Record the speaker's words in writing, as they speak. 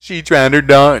She trying her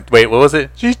dog. Wait, what was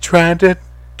it? She's trying to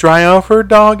dry off her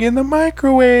dog in the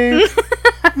microwave.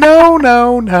 No,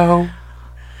 no, no.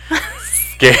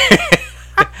 Scary.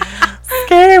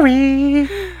 Scary.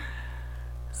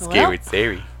 Scary,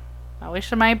 scary. I wish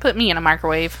somebody put me in a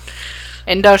microwave.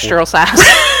 Industrial size.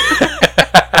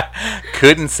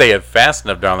 Couldn't say it fast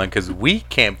enough, darling, because we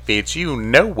can't fit you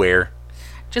nowhere.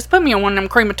 Just put me in one of them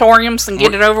crematoriums and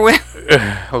get it over with.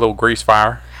 A little grease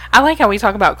fire. I like how we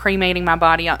talk about cremating my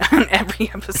body on every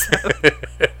episode.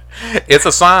 It's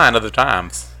a sign of the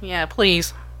times. Yeah,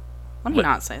 please. Let me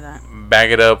not say that.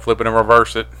 Back it up, flip it, and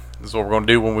reverse it. This is what we're going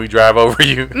to do when we drive over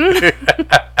you.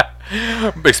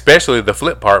 Especially the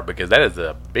flip part, because that is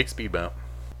a big speed bump.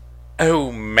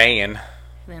 Oh, man.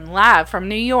 Then live from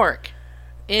New York.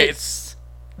 It's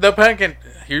the Punkin.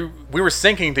 We were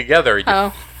syncing together.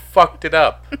 You fucked it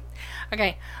up.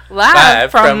 Okay.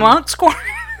 Live from Monk's Corner.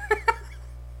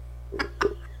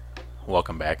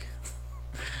 Welcome back.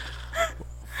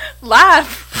 Live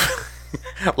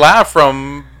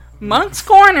from Monk's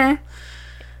Corner.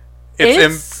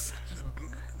 It's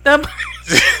the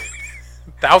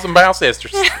 1,000 Pound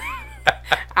Sisters.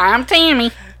 I'm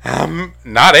Tammy.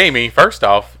 Not Amy, first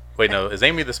off. Wait, no, is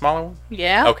Amy the smaller one?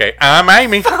 Yeah. Okay, I'm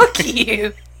Amy. Fuck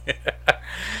you.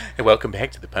 Hey, welcome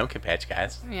back to the Pumpkin Patch,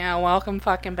 guys. Yeah, welcome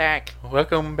fucking back.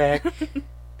 Welcome back,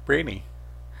 Brittney.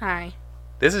 Hi.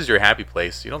 This is your happy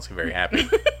place. You don't seem very happy.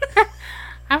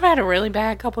 I've had a really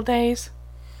bad couple days.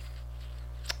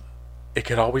 It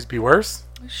could always be worse.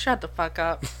 Shut the fuck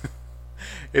up.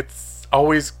 It's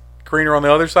always greener on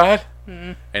the other side?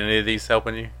 Mm. Any of these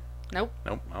helping you? Nope.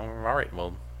 Nope. All right.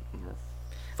 Well,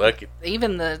 fuck it.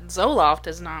 Even the Zoloft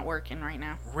is not working right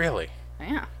now. Really?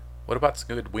 Yeah. What about some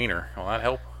good wiener? Will that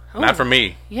help? Oh, not for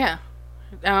me. Yeah.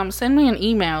 Send me an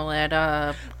email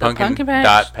at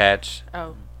Punkin.patch.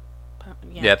 Oh.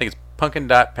 Yeah, I think it's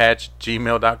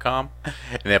punkin.patch@gmail.com.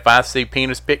 And if I see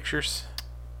penis pictures,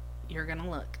 you're gonna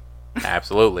look.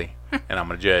 Absolutely. And I'm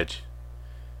gonna judge.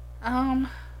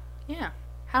 Yeah.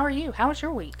 How are you? How was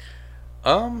your week?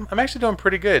 I'm actually doing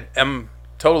pretty good. I'm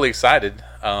totally excited.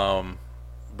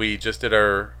 We just did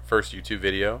our first YouTube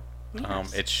video.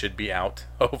 Yes. It should be out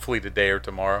hopefully today or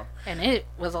tomorrow. And it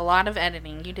was a lot of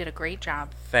editing. You did a great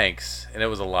job. Thanks. And it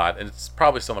was a lot. And it's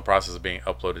probably still in the process of being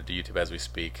uploaded to YouTube as we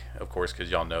speak, of course,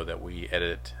 because y'all know that we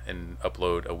edit and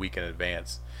upload a week in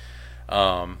advance.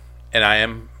 And I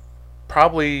am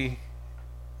probably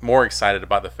more excited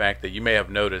about the fact that you may have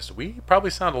noticed we probably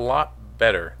sound a lot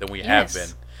better than we have been.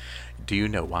 Do you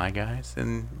know why, guys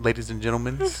and ladies and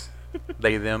gentlemen?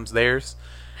 They, thems, theirs.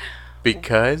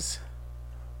 Because...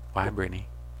 Why, Brittney?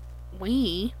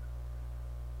 We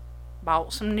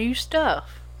bought some new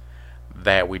stuff.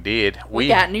 That we did. We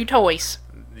got new toys.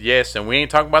 Yes, and we ain't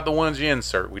talking about the ones you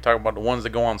insert. We talking about the ones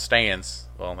that go on stands.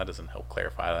 Well, that doesn't help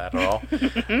clarify that at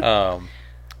all.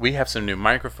 We have some new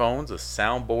microphones, a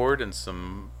soundboard, and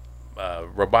some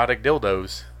robotic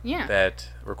dildos that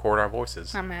record our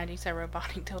voices. I'm mad you said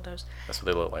robotic dildos. That's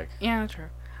what they look like. Yeah, true.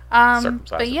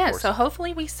 Circumcised, but yeah, of course. So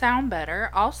hopefully we sound better.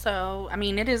 Also, I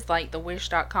mean, it is like the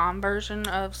Wish.com version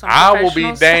of some I will be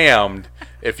stuff. damned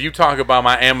if you talk about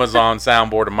my Amazon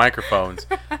soundboard and microphones.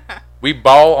 We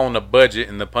ball on the budget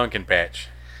in the Pumpkin Patch.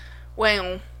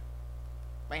 Well,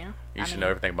 you should know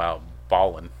everything about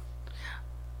balling.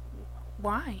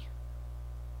 Why?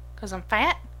 Because I'm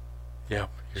fat? Yep.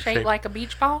 Shaped like a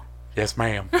beach ball? Yes,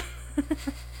 ma'am.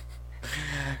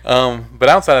 But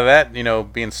outside of that, you know,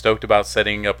 being stoked about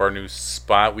setting up our new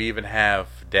spot, we even have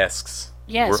desks.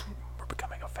 Yes. We're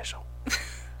becoming official.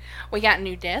 We got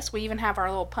new desks. We even have our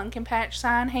little Pumpkin Patch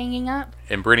sign hanging up.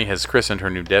 And Brittney has christened her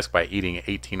new desk by eating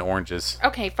 18 oranges.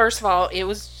 Okay, first of all, it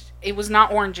was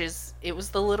not oranges. It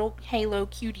was the little Halo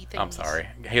Cutie things. I'm sorry.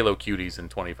 Halo Cuties and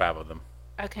 25 of them.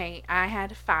 Okay, I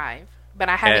had 5, but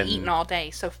I haven't eaten all day,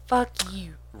 so fuck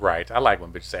you. Right. I like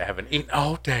when bitches say I haven't eaten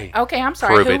all day. Okay, I'm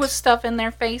sorry. Who was stuffing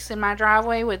their face in my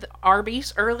driveway with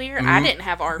Arby's earlier? I didn't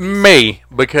have Arby's. Me,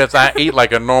 because I eat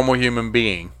like a normal human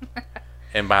being.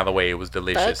 And by the way, it was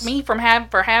delicious. Fuck me for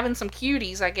having some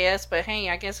cuties, I guess. But hey,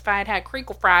 I guess if I had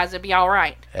crinkle fries, it'd be all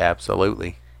right.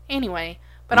 Absolutely. Anyway,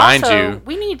 but Mind also you,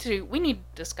 we need to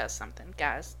discuss something,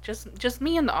 guys. Just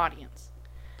me and the audience.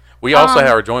 We also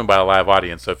are joined by a live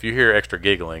audience, so if you hear extra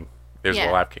giggling, there's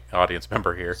a live audience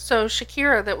member here. So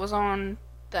Shakira, that was on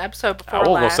the episode before I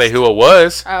won't last. say who it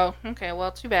was. Oh, okay.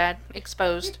 Well, too bad.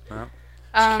 Exposed. Well,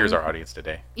 Shakira's our audience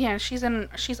today. Yeah, she's in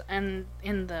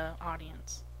the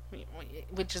audience,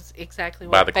 which is exactly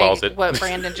by the closet. What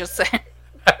Brandon just said.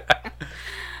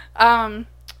 But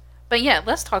yeah,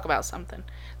 let's talk about something.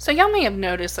 So y'all may have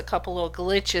noticed a couple little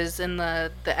glitches in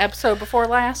the episode before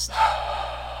last.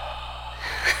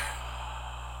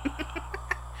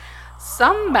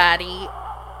 Somebody,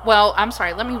 well, I'm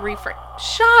sorry, let me rephrase.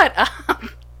 Shut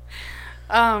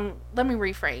up. Let me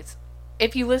rephrase.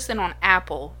 If you listen on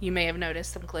Apple, you may have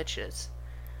noticed some glitches.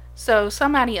 So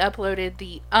somebody uploaded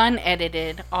the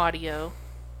unedited audio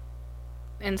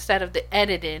instead of the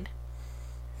edited.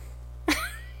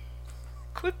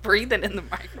 Quit breathing in the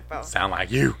microphone. Sound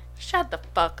like you. Shut the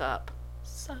fuck up.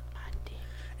 Suck my dick.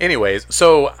 Anyways,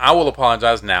 so I will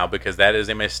apologize now because that is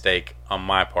a mistake on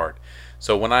my part.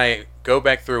 So when I go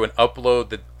back through and upload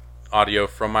the audio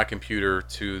from my computer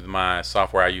to my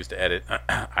software I use to edit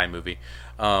iMovie,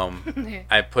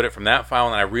 I put it from that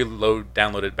file and I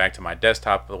download it back to my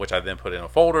desktop, which I then put in a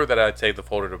folder that I take the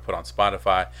folder to put on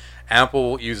Spotify.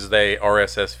 Apple uses a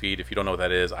RSS feed. If you don't know what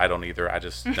that is, I don't either. I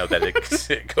just know that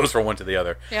it goes from one to the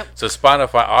other. Yep. So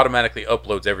Spotify automatically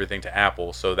uploads everything to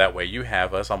Apple, so that way you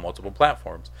have us on multiple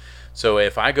platforms. So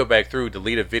if I go back through,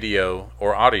 delete a video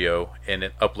or audio, and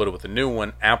then upload it with a new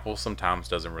one, Apple sometimes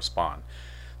doesn't respond.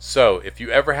 So if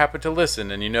you ever happen to listen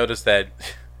and you notice that,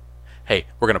 hey,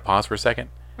 we're going to pause for a second,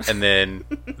 and then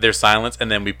there's silence,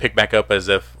 and then we pick back up as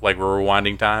if like we're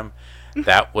rewinding time,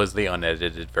 that was the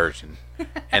unedited version.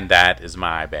 And that is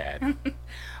my bad.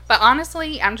 But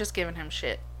honestly, I'm just giving him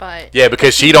shit. But yeah,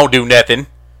 because she don't do nothing.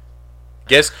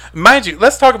 Guess, mind you,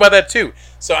 let's talk about that too.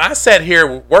 So I sat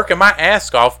here working my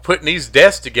ass off putting these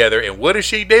desks together, and what does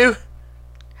she do?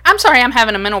 I'm sorry, I'm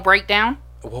having a mental breakdown.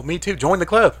 Well, me too. Join the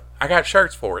club. I got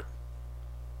shirts for it.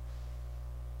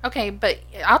 Okay, but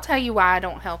I'll tell you why I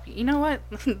don't help you. You know what?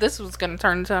 This was going to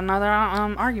turn into another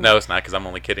argument. No, it's not, because I'm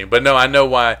only kidding. But no, I know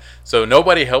why. So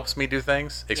nobody helps me do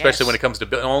things, especially when it comes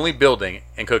to only building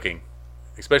and cooking.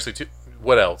 Especially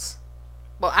what else?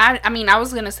 Well, I mean, I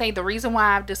was going to say the reason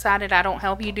why I've decided I don't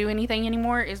help you do anything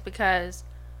anymore is because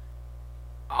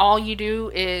all you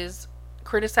do is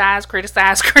criticize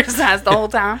the whole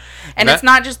time. And it's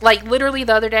not just like literally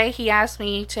the other day he asked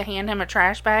me to hand him a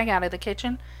trash bag out of the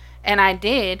kitchen. And I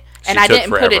did, and I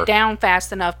didn't put it down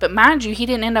fast enough. But mind you, he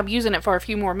didn't end up using it for a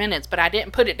few more minutes. But I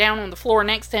didn't put it down on the floor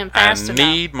next to him fast enough.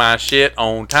 I need my shit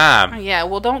on time. Yeah,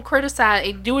 well, don't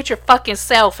criticize. Do it your fucking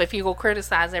self if you go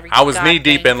criticize everything. I was knee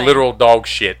deep in literal dog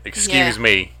shit. Excuse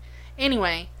me.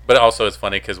 Anyway. But also, it's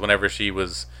funny because whenever she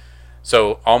was...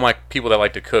 So, all my people that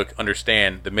like to cook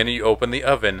understand the minute you open the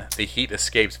oven, the heat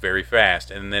escapes very fast.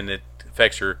 And then it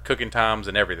affects your cooking times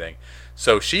and everything.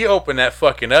 So, she opened that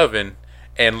fucking oven...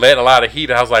 and let a lot of heat.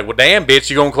 I was like, well, damn, bitch,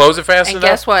 you gonna close it fast enough? And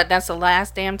guess what? That's the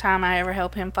last damn time I ever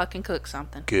help him fucking cook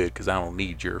something. Good, because I don't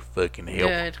need your fucking help.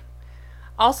 Good.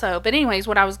 Also, but anyways,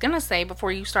 what I was gonna say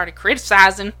before you started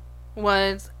criticizing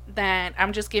was that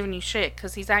I'm just giving you shit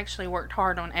because he's actually worked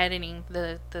hard on editing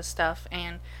the stuff.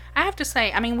 And I have to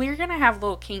say, I mean, we're gonna have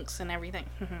little kinks and everything.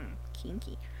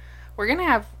 Kinky. We're gonna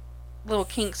have little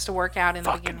kinks to work out in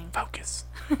the beginning. Focus.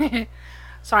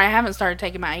 Sorry, I haven't started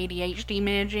taking my ADHD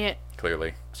meds yet.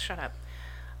 Clearly. Shut up.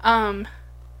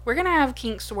 We're going to have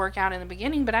kinks to work out in the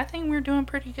beginning, but I think we're doing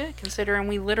pretty good considering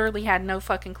we literally had no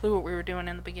fucking clue what we were doing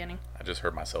in the beginning. I just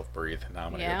heard myself breathe. Now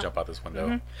I'm going to go jump out this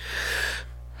window.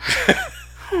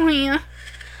 Oh, yeah.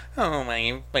 Oh,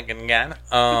 my fucking God.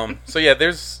 So, yeah,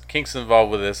 there's kinks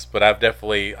involved with this, but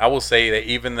I will say that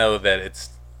even though that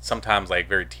it's sometimes, like,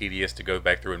 very tedious to go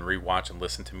back through and rewatch and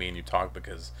listen to me and you talk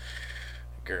because,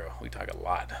 girl, we talk a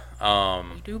lot.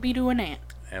 You do be doing that.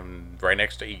 And right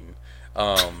next to eating.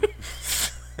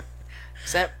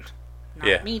 Except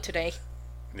not me today.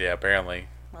 Yeah, apparently.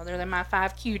 Other than my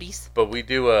 5 cuties. But we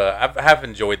do, I have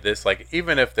enjoyed this. Like,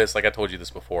 even if this, like I told you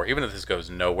this before, even if this goes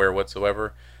nowhere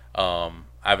whatsoever,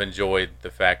 I've enjoyed the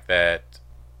fact that,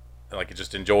 like,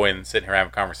 just enjoying sitting here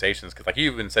having conversations. Because, like, you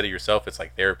even said it yourself, it's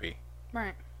like therapy.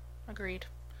 Right. Agreed.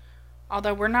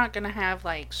 Although we're not going to have,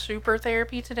 like, super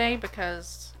therapy today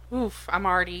because, I'm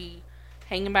already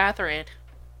hanging by a thread.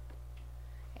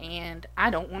 And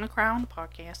I don't want to cry on the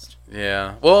podcast.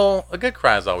 Yeah. Well, a good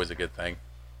cry is always a good thing.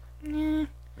 Yeah.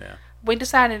 Yeah. We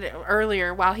decided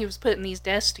earlier while he was putting these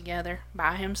desks together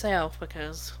by himself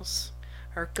because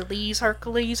Hercules.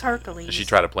 She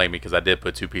tried to play me because I did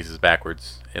put 2 pieces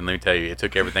backwards. And let me tell you, it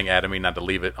took everything out of me not to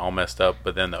leave it all messed up.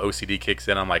 But then the OCD kicks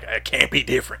in. I'm like, it can't be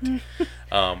different.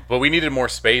 But we needed more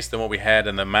space than what we had.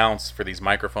 And the mounts for these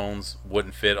microphones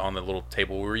wouldn't fit on the little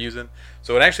table we were using.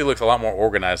 So it actually looks a lot more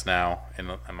organized now. And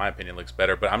in my opinion, it looks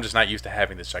better. But I'm just not used to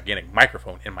having this gigantic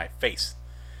microphone in my face.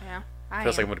 Yeah.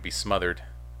 Feels like I'm going to be smothered.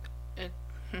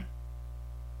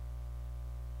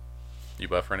 You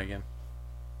buffering again?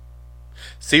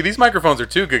 See, these microphones are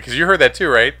too good because you heard that too,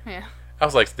 right? Yeah. I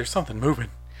was like, there's something moving.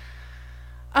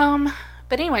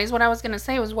 But anyways, what I was gonna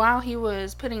say was while he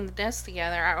was putting the desk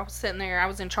together, I was sitting there. I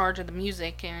was in charge of the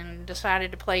music and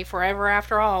decided to play "Forever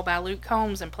After All" by Luke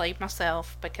Combs and played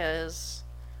myself because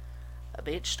a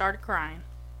bitch started crying.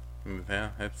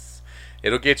 Yeah,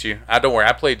 it'll get you. I don't worry.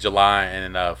 I played July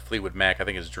and Fleetwood Mac. I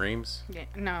think it's Dreams. Yeah,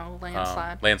 no,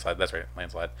 landslide. Landslide. That's right,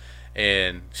 Landslide.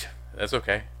 And that's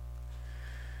okay.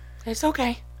 It's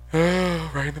okay.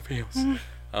 Right in the feels.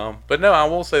 But no, I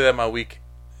will say that my week.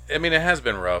 I mean, it has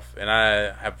been rough, and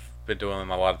I have been doing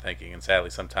a lot of thinking. And sadly,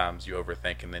 sometimes you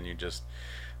overthink, and then your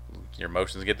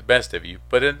emotions get the best of you.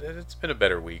 But it's been a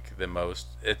better week than most.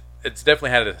 It's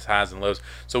definitely had its highs and lows.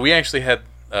 So we actually had.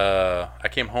 I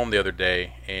came home the other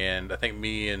day, and I think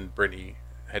me and Brittney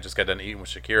had just got done eating with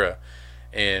Shakira,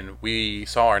 and we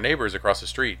saw our neighbors across the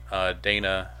street.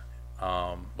 Dana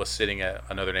was sitting at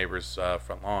another neighbor's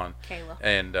front lawn. Kayla.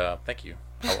 And thank you.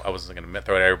 I wasn't going to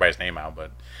throw everybody's name out,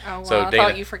 but I Dana,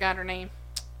 thought you forgot her name.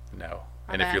 No.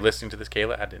 My and bad. if you're listening to this,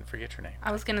 Kayla, I didn't forget your name.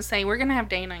 I was gonna say we're gonna have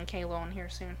Dana and Kayla on here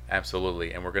soon.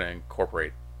 Absolutely, and we're going to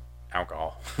incorporate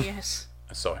alcohol. Yes.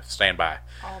 So stand by.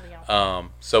 All the alcohol.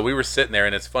 So we were sitting there,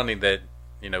 and it's funny that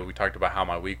we talked about how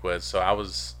my week was. So I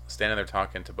was standing there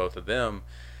talking to both of them,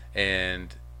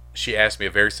 and she asked me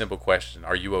a very simple question: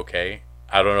 "Are you okay?"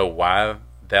 I don't know why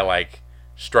that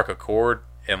struck a chord,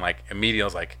 and immediately I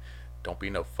was like, "Don't be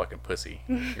no fucking pussy.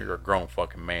 You're a grown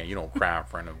fucking man. You don't cry in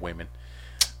front of women."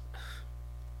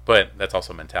 But that's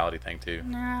also a mentality thing too.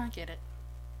 Nah, I get it.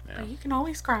 Yeah. But you can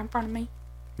always cry in front of me.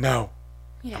 No,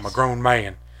 Yes. I'm a grown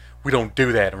man. We don't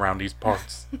do that around these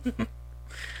parts.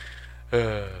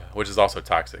 Which is also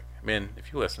toxic. Men,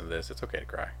 if you listen to this, it's okay to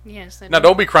cry. Yes. Now,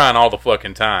 don't be crying all the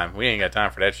fucking time. We ain't got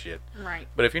time for that shit. Right.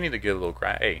 But if you need to get a little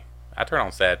cry, hey, I turn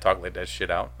on sad talk, let that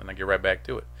shit out, and I get right back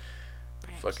to it.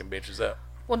 Right. Fucking bitches up.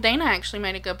 Well, Dana actually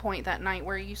made a good point that night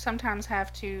where you sometimes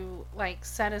have to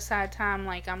set aside time.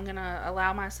 I'm gonna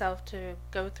allow myself to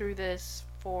go through this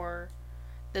for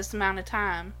this amount of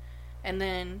time, and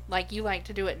then you like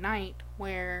to do at night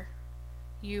where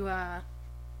you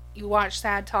watch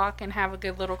sad talk and have a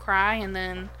good little cry, and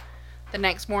then the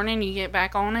next morning you get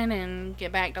back on it and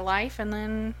get back to life, and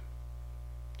then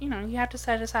you have to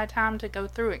set aside time to go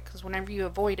through it, because whenever you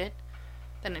avoid it,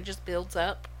 then it just builds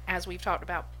up, as we've talked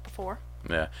about before.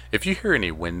 Yeah. If you hear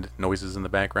any wind noises in the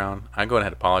background, I'm going to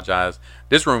have to apologize.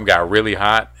 This room got really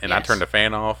hot, and I Yes. turned the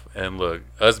fan off, and look,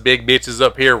 us big bitches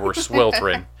up here were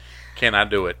sweltering. Can I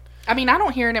do it? I mean, I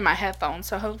don't hear it in my headphones,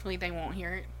 so hopefully they won't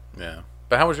hear it. Yeah.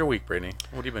 But how was your week, Brittany?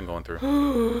 What have you been going through?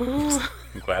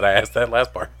 I'm glad I asked that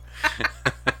last part.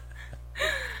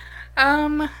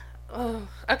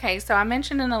 Okay, so I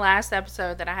mentioned in the last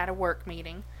episode that I had a work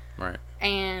meeting. Right.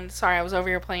 And, sorry, I was over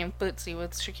here playing footsie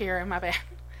with Shakira, my bad.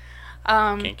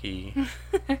 Kinky.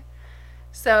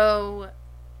 So,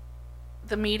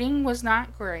 the meeting was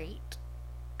not great.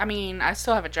 I mean, I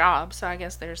still have a job, so I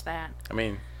guess there's that. I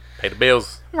mean, pay the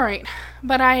bills. Right.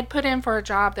 But I had put in for a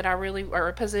job that or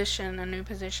a new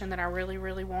position that I really,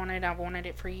 really wanted. I wanted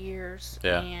it for years.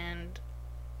 Yeah. And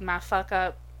my fuck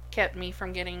up kept me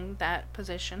from getting that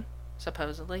position,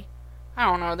 supposedly. I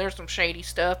don't know. There's some shady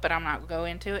stuff, but I'm not going to go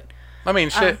into it. I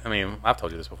mean, shit. I've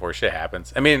told you this before. Shit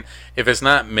happens. I mean, if it's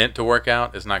not meant to work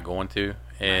out, it's not going to.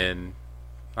 And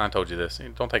I told you this.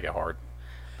 Don't take it hard.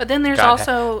 But then there's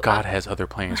also... God has other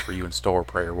plans for you in store,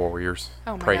 prayer warriors.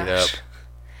 Oh my Pray it up. gosh.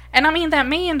 And I mean, that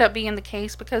may end up being the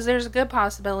case, because there's a good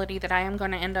possibility that I am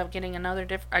going to end up getting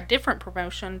a different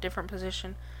promotion, different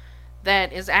position,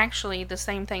 that is actually the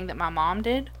same thing that my mom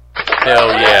did. Hell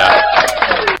yeah.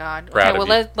 Oh my God. Proud Okay, of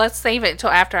well, you. let's save it until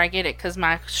after I get it, because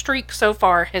my streak so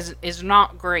far is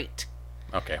not great.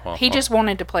 Okay, well. He just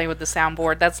wanted to play with the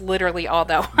soundboard. That's literally all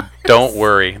that was. Don't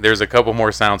worry. There's a couple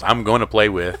more sounds I'm going to play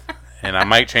with, and I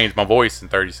might change my voice in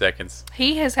 30 seconds.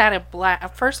 He has had a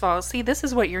black... First of all, see, this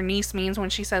is what your niece means when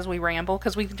she says we ramble,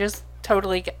 because we just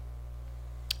totally...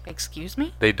 Excuse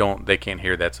me? They can't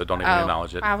hear that, so don't even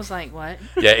acknowledge it. I was like, what?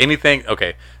 Yeah, anything.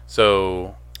 Okay,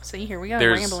 so See, here we go,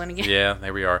 there's rambling again. Yeah,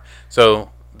 there we are.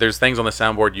 So there's things on the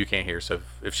soundboard you can't hear. So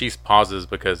if she pauses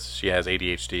because she has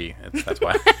ADHD, that's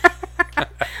why.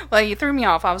 Well, you threw me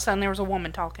off. All of a sudden, there was a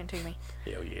woman talking to me.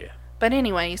 Hell yeah. But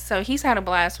anyway, so he's had a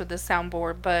blast with this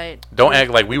soundboard, but... Don't act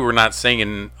like we were not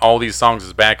singing all these songs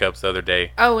as backups the other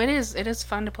day. Oh, it is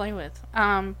fun to play with.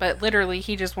 But literally,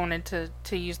 he just wanted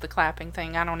to use the clapping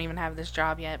thing. I don't even have this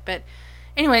job yet. But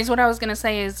anyways, what I was going to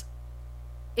say is,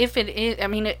 if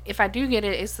I do get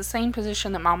it, it's the same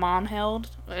position that my mom held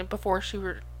before she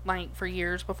were, for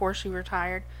years before she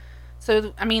retired.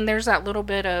 So, I mean, there's that little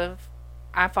bit of,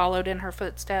 I followed in her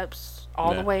footsteps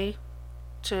all the way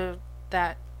to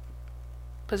that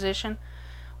position,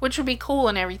 which would be cool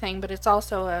and everything, but it's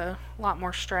also a lot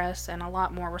more stress and a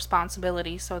lot more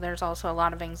responsibility. So there's also a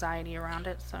lot of anxiety around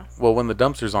it. So Well, when the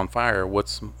dumpster's on fire,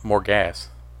 what's more gas?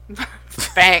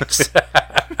 facts.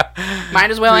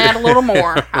 Might as well add a little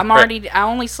more. Right. I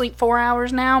only sleep 4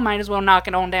 hours now. Might as well knock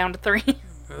it on down to 3.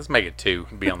 Let's make it 2.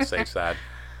 Be on the safe side.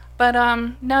 But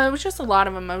no, it was just a lot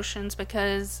of emotions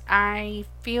because I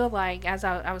feel like, as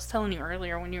I was telling you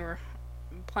earlier when you were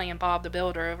playing Bob the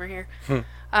Builder over here,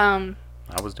 um,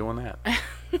 I was doing that.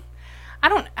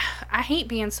 I hate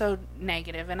being so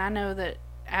negative, and I know that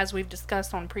as we've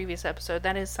discussed on a previous episode,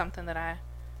 that is something that I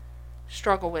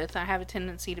struggle with. I have a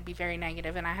tendency to be very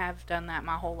negative, and I have done that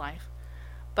my whole life.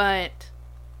 But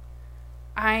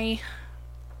I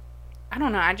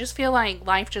don't know. I just feel like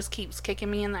life just keeps kicking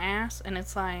me in the ass, and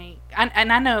it's like,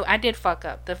 I know I did fuck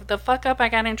up. The fuck up I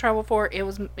got in trouble for, it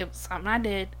was something I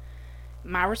did,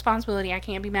 my responsibility. I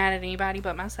can't be mad at anybody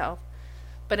but myself.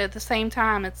 But at the same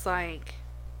time, it's like,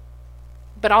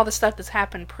 but all the stuff that's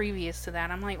happened previous to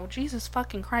that, I'm like, well, Jesus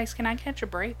fucking Christ, can I catch a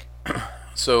break?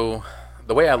 So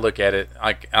the way I look at it,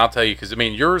 I'll tell you, because I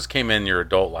mean, yours came in your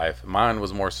adult life. Mine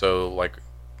was more so like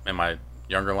in my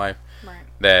younger life. Right.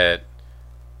 That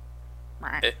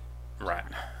Right. Right.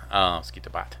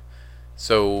 Skitabat.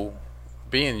 So,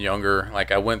 being younger,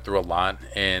 like I went through a lot,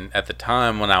 and at the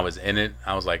time when I was in it,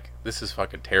 I was like, "This is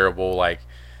fucking terrible." Like,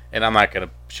 and I'm not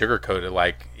gonna sugarcoat it.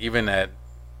 Like, even at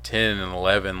 10 and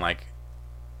 11, like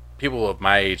people of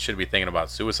my age should be thinking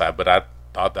about suicide, but I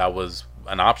thought that was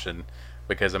an option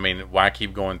because I mean, why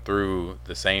keep going through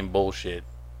the same bullshit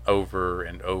over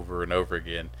and over and over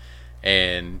again?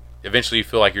 And eventually, you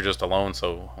feel like you're just alone.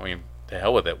 So, I mean, to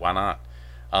hell with it. Why not?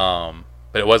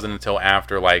 But it wasn't until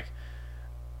after like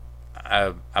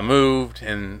I moved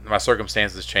and my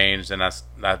circumstances changed and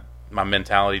my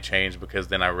mentality changed because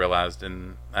then I realized,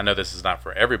 and I know this is not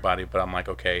for everybody, but I'm like,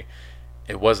 okay,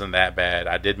 it wasn't that bad.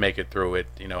 I did make it through it.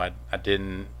 You know, I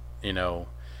didn't, you know,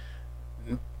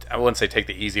 I wouldn't say take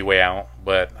the easy way out,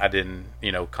 but I didn't,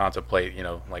 you know, contemplate, you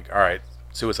know, like, all right,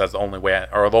 suicide's the only way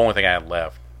or the only thing I had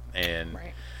left. And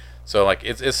Right. so like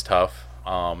it's tough.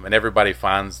 And everybody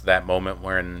finds that moment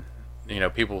when, you know,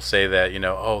 people say that, you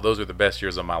know, oh, those are the best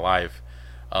years of my life.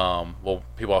 Well,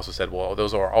 people also said, well,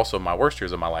 those are also my worst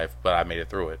years of my life, but I made it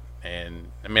through it.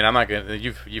 And I mean, I'm not gonna.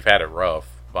 You've had it rough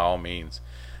by all means,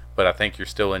 but I think you're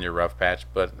still in your rough patch.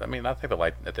 But I mean, I think the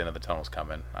light at the end of the tunnel is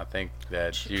coming. I think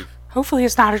that you've. Hopefully,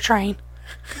 it's not a train.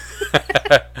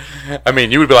 I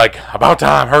mean, you would be like, about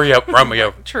time, hurry up, run me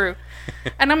over. True.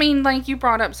 And I mean, like you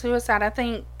brought up suicide, I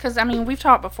think, because I mean, we've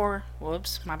talked before.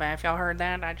 Whoops, my bad if y'all heard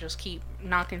that. I just keep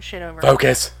knocking shit over.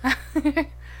 Focus.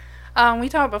 We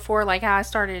talked before, like how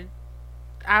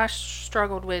I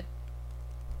struggled with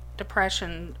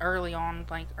depression early on,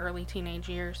 like early teenage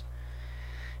years.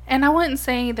 And I wouldn't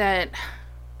say that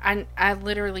I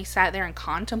literally sat there and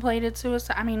contemplated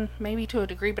suicide. I mean, maybe to a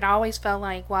degree, but I always felt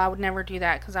like, well, I would never do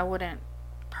that because I wouldn't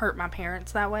hurt my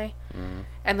parents that way. Mm.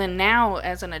 And then now,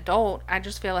 as an adult, I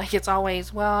just feel like it's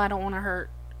always, well, I don't want to hurt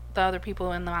the other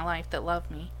people in my life that love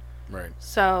me. Right.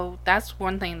 So that's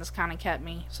one thing that's kind of kept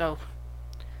me. So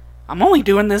I'm only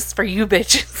doing this for you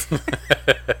bitches.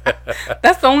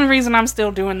 That's the only reason I'm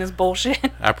still doing this bullshit.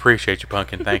 I appreciate you,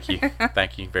 Punkin. Thank you.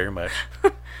 Thank you very much.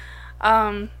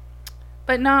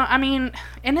 But no, I mean,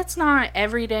 and it's not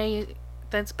every day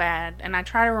that's bad. And I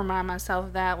try to remind myself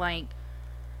of that, like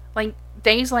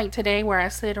days like today where I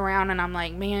sit around and I'm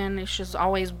like, man, it's just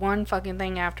always one fucking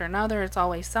thing after another. It's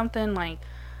always something. Like,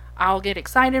 I'll get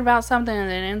excited about something and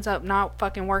then it ends up not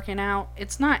fucking working out.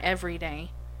 It's not every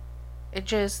day. It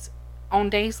just, on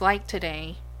days like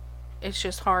today, it's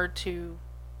just hard to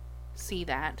see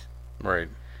that. Right.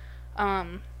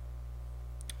 But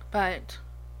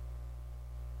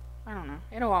I don't know.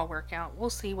 It'll all work out. We'll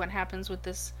see what happens with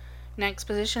this next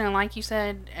position. And like you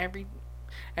said,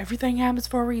 everything happens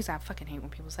for a reason. I fucking hate when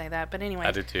people say that. But anyway.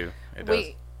 I do too. It does.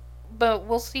 But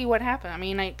we'll see what happens. I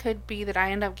mean, it could be that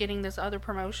I end up getting this other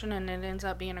promotion and it ends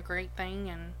up being a great thing.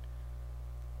 And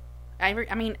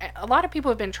I mean, a lot of people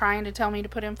have been trying to tell me to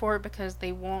put in for it because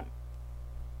they want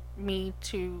me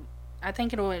to. I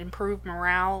think it'll improve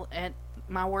morale at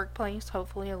my workplace,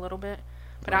 hopefully a little bit.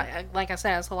 But right. Like I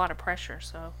said, it's a lot of pressure,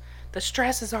 so the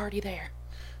stress is already there.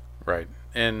 Right.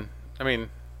 And I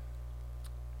mean,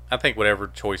 I think whatever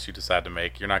choice you decide to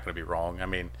make, you're not going to be wrong. I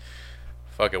mean,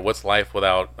 fuck it. What's life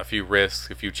without a few risks,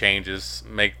 a few changes,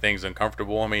 make things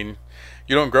uncomfortable? I mean,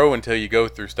 you don't grow until you go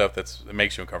through stuff that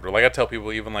makes you uncomfortable. Like I tell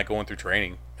people, even like going through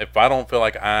training, if I don't feel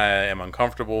like I am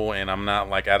uncomfortable and I'm not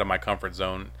like out of my comfort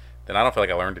zone, then I don't feel like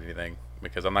I learned anything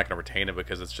because I'm not going to retain it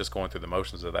because it's just going through the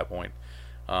motions at that point.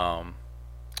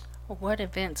 What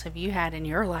events have you had in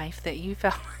your life that you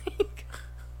felt like?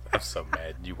 I'm so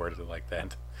mad you worded it like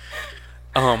that.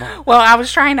 Well, I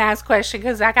was trying to ask questions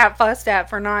because I got fussed at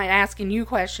for not asking you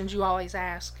questions you always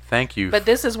ask. Thank you. But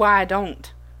this is why I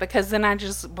don't. Because then I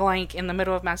just blank in the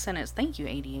middle of my sentence. Thank you,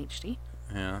 ADHD.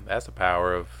 Yeah, that's the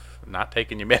power of not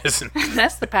taking your medicine.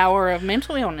 That's the power of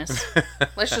mental illness.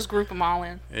 Let's just group them all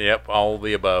in. Yep, all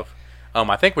the above.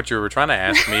 I think what you were trying to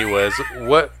ask me was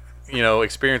what,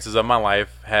 experiences of my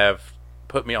life have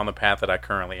put me on the path that I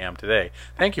currently am today.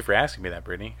 Thank you for asking me that,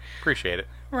 Brittany. Appreciate it.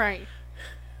 Right.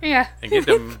 Yeah. And get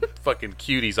them fucking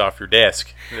cuties off your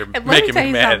desk. They're And making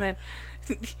me mad.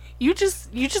 Something. You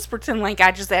just pretend like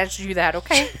I just asked you that,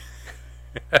 okay?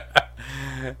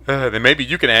 Then maybe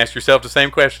you can ask yourself the same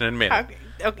question in a minute.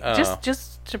 Okay.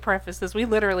 Just to preface this, we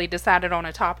literally decided on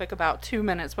a topic about 2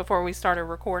 minutes before we started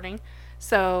recording.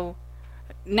 So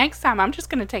next time I'm just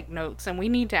going to take notes, and we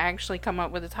need to actually come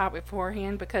up with a topic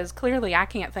beforehand because clearly I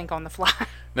can't think on the fly.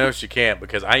 No, she can't,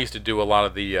 because I used to do a lot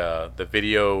of the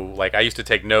video. Like, I used to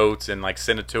take notes and like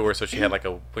send it to her so she had like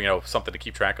a something to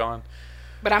keep track on.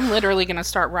 But I'm literally going to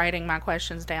start writing my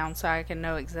questions down so I can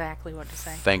know exactly what to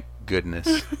say. Thank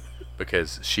goodness,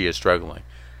 because she is struggling.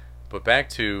 But back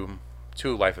to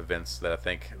two life events that I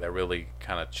think that really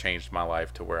kind of changed my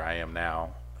life to where I am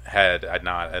now. Had I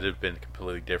not, I'd have been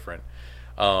completely different.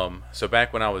 So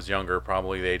back when I was younger,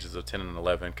 probably the ages of 10 and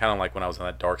 11, kind of like when I was in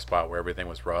that dark spot where everything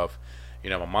was rough.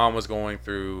 My mom was going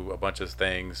through a bunch of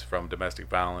things, from domestic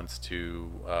violence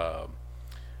to,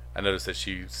 I noticed that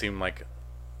she seemed like,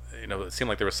 it seemed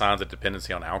like there were signs of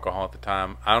dependency on alcohol at the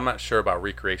time. I'm not sure about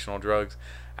recreational drugs.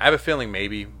 I have a feeling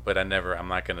maybe, but I'm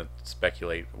not going to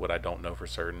speculate what I don't know for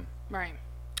certain. Right.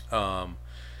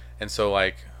 And so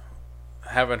like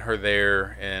having her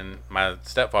there, and my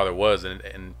stepfather was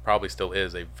and probably still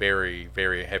is a very,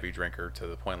 very heavy drinker, to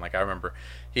the point like I remember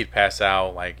he'd pass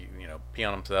out, like, pee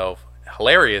on himself.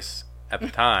 Hilarious at the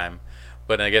time,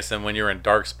 but I guess then when you're in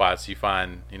dark spots you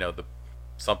find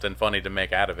something funny to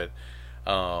make out of it.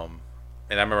 And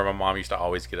I remember my mom used to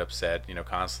always get upset,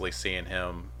 constantly seeing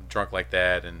him drunk like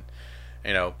that, and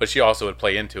but she also would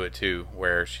play into it too,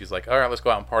 where she's like, all right, let's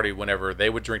go out and party. Whenever they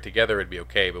would drink together, it'd be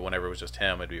okay, but whenever it was just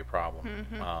him, it'd be a problem.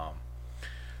 Mm-hmm.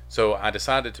 So I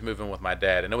decided to move in with my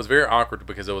dad, and it was very awkward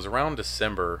because it was around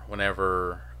December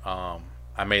whenever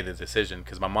I made the decision,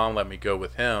 because my mom let me go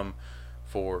with him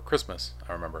for Christmas,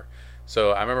 I remember.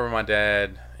 So I remember my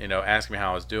dad, asking me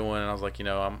how I was doing, and I was like,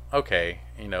 I'm okay,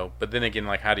 but then again,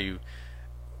 like,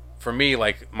 for me,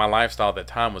 like, my lifestyle at that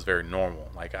time was very normal.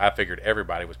 Like, I figured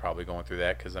everybody was probably going through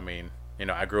that, because,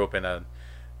 I grew up in a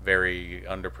very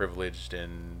underprivileged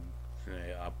and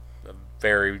a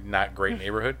very not great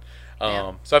neighborhood.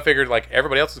 Yeah. So I figured, like,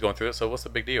 everybody else is going through it, so what's the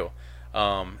big deal?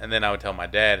 And then I would tell my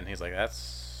dad, and he's like, that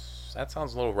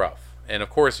sounds a little rough. And of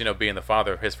course, being the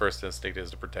father, his first instinct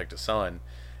is to protect his son.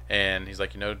 And he's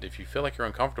like, if you feel like you're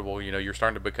uncomfortable, you're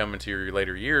starting to become into your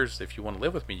later years. If you want to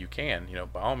live with me, you can.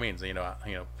 By all means,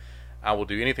 I will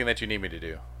do anything that you need me to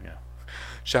do.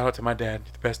 Shout out to my dad,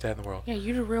 the best dad in the world. Yeah,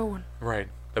 you're the real one. Right,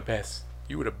 the best.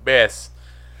 You were the best.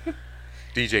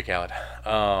 DJ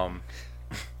Khaled.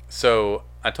 So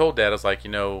I told Dad, I was like,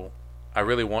 I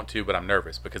really want to, but I'm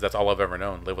nervous, because that's all I've ever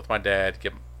known. Live with my dad,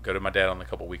 go to my dad on a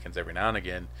couple weekends every now and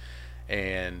again.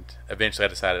 And eventually I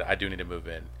decided I do need to move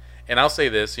in. And I'll say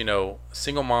this,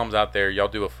 single moms out there, y'all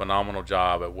do a phenomenal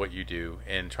job at what you do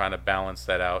and trying to balance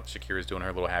that out. Shakira's doing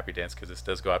her little happy dance, because this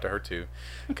does go out to her too.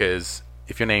 Because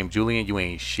if your name Julian, you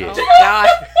ain't shit. Oh,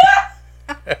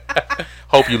 God.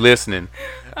 Hope you listening.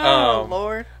 Oh,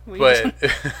 Lord. But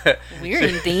We're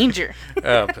in danger.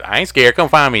 I ain't scared. Come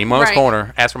find me. Mom's Right.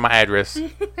 Corner. Ask for my address.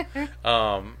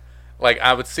 Like,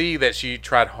 I would see that she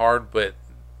tried hard, but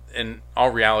in all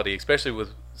reality, especially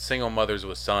with single mothers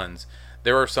with sons,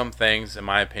 there are some things, in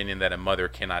my opinion, that a mother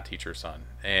cannot teach her son.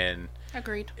 And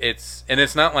Agreed. it's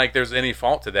not like there's any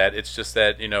fault to that. It's just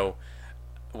that,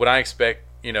 what I expect,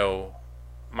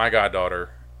 my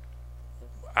goddaughter,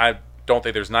 I don't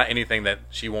think there's not anything that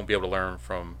she won't be able to learn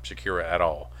from Shakira at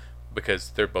all,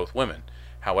 because they're both women.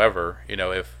 However,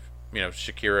 if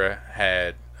Shakira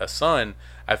had a son,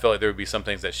 I feel like there would be some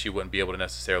things that she wouldn't be able to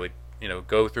necessarily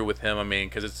go through with him. I mean,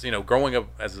 because it's growing up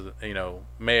as a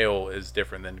male is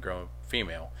different than growing up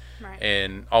female. Right.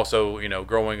 And also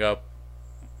growing up,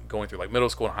 going through like middle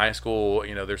school and high school,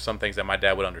 there's some things that my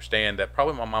dad would understand that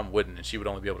probably my mom wouldn't, and she would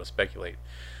only be able to speculate.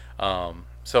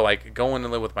 So like going to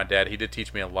live with my dad, he did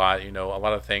teach me a lot, a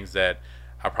lot of things that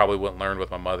I probably wouldn't learn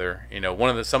with my mother.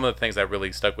 Some of the things that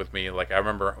really stuck with me, like I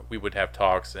remember we would have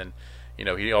talks, and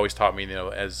he always taught me,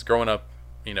 as growing up,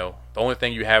 the only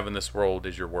thing you have in this world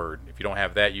is your word. If you don't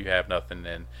have that, you have nothing.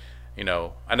 And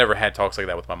I never had talks like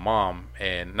that with my mom,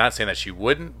 and not saying that she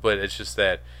wouldn't, but it's just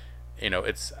that,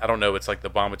 it's, I don't know, it's like the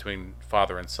bond between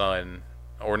father and son,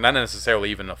 or not necessarily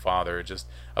even a father, it's just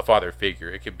a father figure.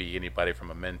 It could be anybody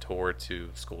from a mentor to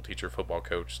school teacher, football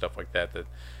coach, stuff like that,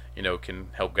 can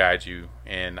help guide you.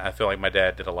 And I feel like my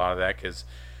dad did a lot of that because,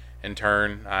 in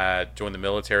turn, I joined the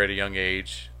military at a young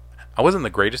age. I wasn't the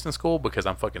greatest in school because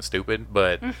I'm fucking stupid,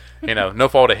 but, no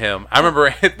fault of him. I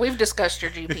remember We've discussed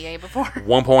your GPA before.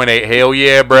 1.8, hell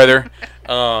yeah, brother.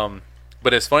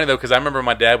 But it's funny, though, because I remember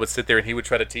my dad would sit there and he would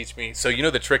try to teach me. So,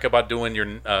 the trick about doing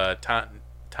your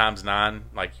times 9,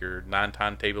 like your 9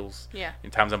 timetables? Yeah.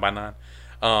 Times them by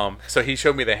 9. So he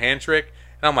showed me the hand trick,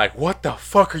 and I'm like, what the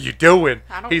fuck are you doing?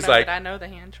 I don't He's know like, that I know the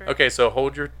hand trick. Okay, so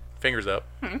hold your fingers up.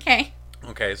 Okay.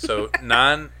 Okay, so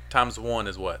 9 times 1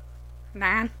 is what?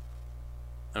 9.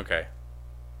 Okay.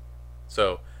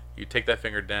 So you take that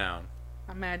finger down.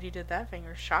 I'm mad you did that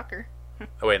finger. Shocker.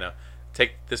 Oh, wait, no.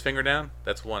 Take this finger down.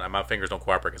 That's 1. My fingers don't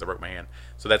cooperate because I broke my hand.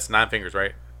 So that's 9 fingers,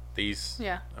 right? These?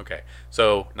 Yeah. Okay.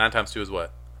 So 9 times 2 is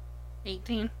what?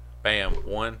 18. Bam.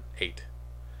 1, 8.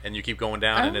 And you keep going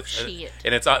down. Oh, and it's shit.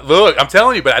 And it's look, I'm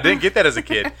telling you, but I didn't get that as a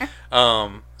kid.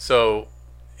 So,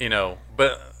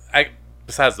 but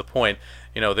besides the point,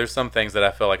 there's some things that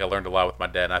I feel like I learned a lot with my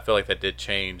dad, and I feel like that did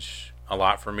change a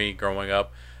lot for me growing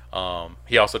up.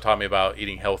 He also taught me about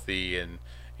eating healthy, and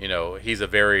he's a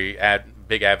very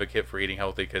big advocate for eating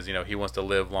healthy because he wants to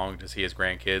live long to see his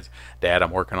grandkids. Dad,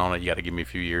 I'm working on it. You got to give me a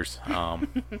few years.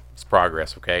 It's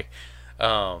progress, okay?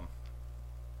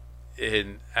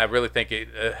 And I really think it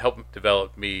helped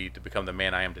develop me to become the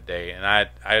man I am today. And I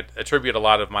attribute a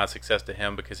lot of my success to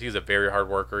him because he's a very hard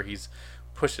worker. He's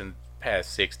pushing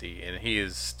past 60, and he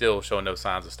is still showing no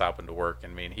signs of stopping to work. I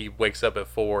mean, he wakes up at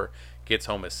 4, gets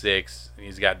home at 6, and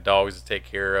he's got dogs to take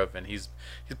care of, and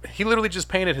he literally just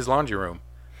painted his laundry room.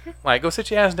 Like, go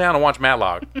sit your ass down and watch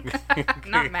Matlock.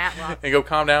 Not Matlock. And go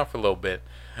calm down for a little bit.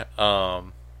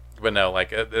 But no, like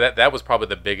that was probably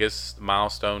the biggest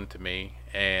milestone to me,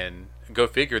 and go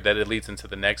figure that it leads into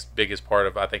the next biggest part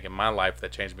of, I think, in my life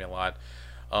that changed me a lot.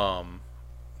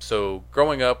 So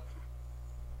growing up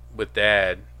with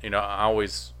Dad, he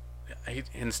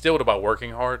instilled about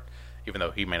working hard, even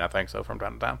though he may not think so from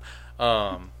time to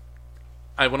time.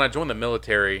 When I joined the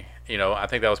military, I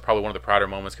think that was probably one of the prouder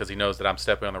moments because he knows that I'm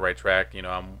stepping on the right track.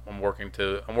 I'm working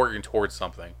towards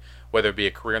something, whether it be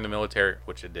a career in the military,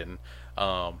 which it didn't,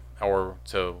 or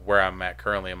to where I'm at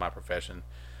currently in my profession.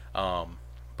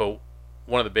 But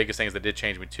one of the biggest things that did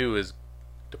change me too is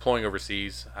deploying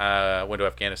overseas. I went to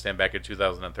Afghanistan back in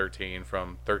 2013,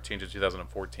 from 13 to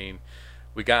 2014.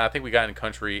 I think we got in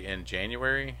country in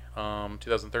January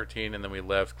 2013, and then we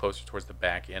left closer towards the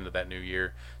back end of that new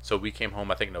year. So we came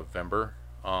home, I think, November.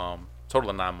 Total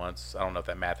of 9 months. I don't know if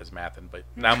that math is mathing, but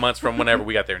 9 months from whenever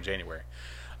we got there in January.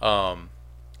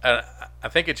 I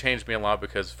think it changed me a lot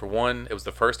because, for one, it was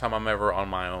the first time I'm ever on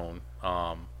my own,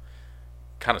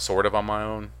 kind of sort of on my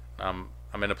own.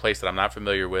 I'm in a place that I'm not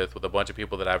familiar with a bunch of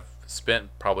people that I've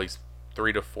spent probably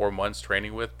 3 to 4 months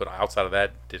training with, but outside of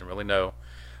that, didn't really know.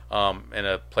 In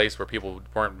a place where people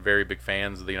weren't very big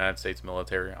fans of the United States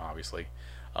military, obviously.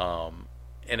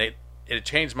 And it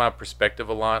changed my perspective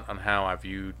a lot on how I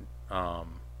viewed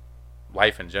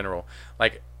life in general.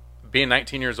 Like, being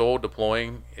 19 years old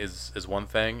deploying is one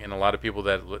thing, and a lot of people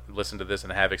that listen to this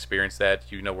and have experienced that,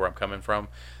 where I'm coming from,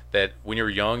 that when you're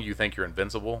young you think you're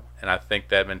invincible, and I think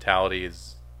that mentality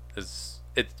is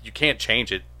you can't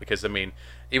change it, because I mean,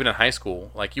 even in high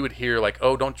school, like, you would hear like,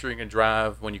 oh, don't drink and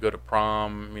drive when you go to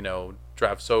prom,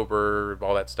 drive sober,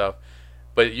 all that stuff,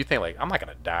 but you think like, I'm not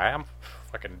gonna die, I'm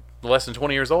fucking less than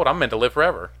 20 years old, I'm meant to live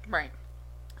forever, right?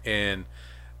 And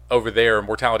over there,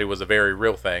 mortality was a very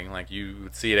real thing. Like, you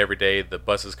would see it every day. The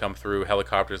buses come through,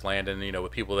 helicopters landing,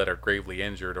 with people that are gravely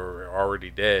injured or are already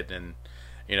dead. And,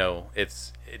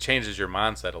 it changes your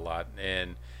mindset a lot.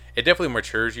 And it definitely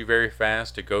matures you very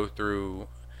fast to go through,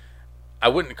 I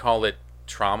wouldn't call it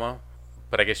trauma,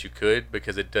 but I guess you could,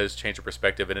 because it does change your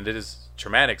perspective. And it is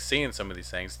traumatic seeing some of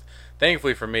these things.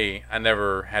 Thankfully for me, I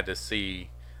never had to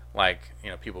see, like,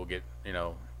 people get,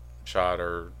 shot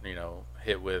or,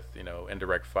 hit with,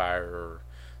 indirect fire or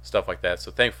stuff like that.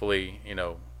 So thankfully,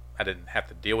 I didn't have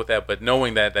to deal with that, but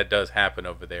knowing that that does happen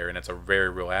over there, and it's a very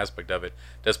real aspect of it,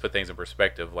 does put things in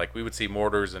perspective. Like, we would see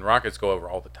mortars and rockets go over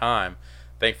all the time.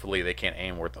 Thankfully, they can't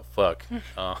aim worth the fuck.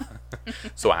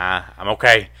 So I'm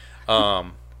okay.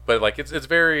 But like, it's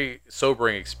very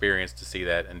sobering experience to see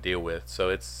that and deal with. So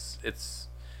it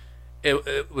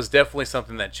was definitely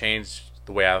something that changed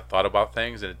the way I thought about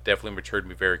things, and it definitely matured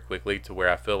me very quickly to where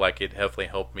I feel like it definitely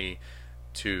helped me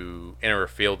to enter a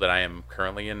field that I am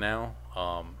currently in now.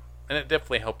 and it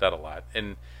definitely helped out a lot.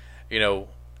 And you know,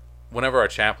 whenever our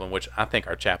chaplain, which I think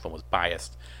our chaplain was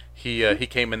biased, he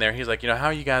came in there. He's like, how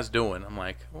are you guys doing? I'm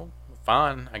like, well,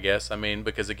 fine, I guess. I mean,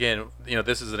 because again,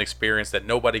 this is an experience that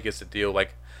nobody gets to deal.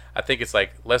 Like, I think it's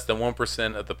like less than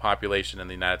 1% of the population in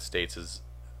the United States is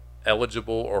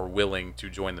eligible or willing to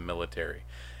join the military.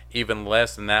 Even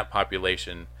less than that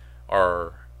population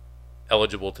are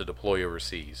eligible to deploy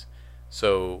overseas.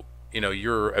 So,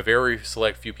 you're a very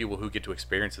select few people who get to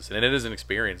experience this. And it is an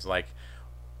experience. Like,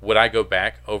 would I go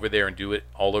back over there and do it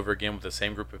all over again with the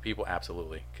same group of people?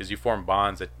 Absolutely. Because you form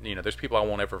bonds that, there's people I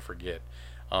won't ever forget.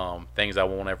 Things I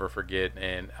won't ever forget.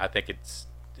 And I think it's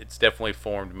definitely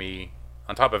formed me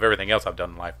on top of everything else I've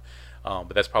done in life.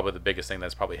 But that's probably the biggest thing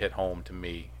that's probably hit home to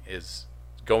me is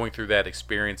going through that,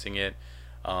 experiencing it.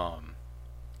 And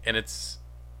it's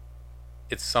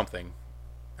something.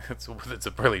 It's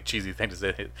a really cheesy thing to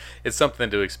say. It's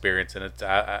something to experience, and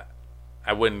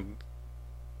I wouldn't,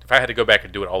 if I had to go back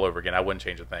and do it all over again, I wouldn't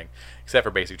change a thing except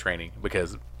for basic training,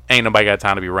 because ain't nobody got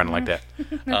time to be running like that.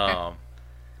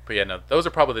 But yeah, no, those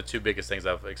are probably the two biggest things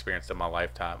I've experienced in my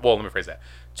lifetime. Well, let me phrase that.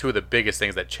 Two of the biggest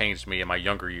things that changed me in my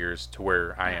younger years to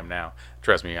where I am now.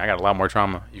 Trust me, I got a lot more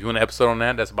trauma. If you want an episode on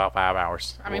that, that's about 5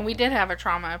 hours. I mean, we did have a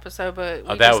trauma episode, but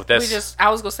I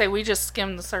was going to say, we just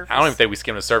skimmed the surface. I don't even think we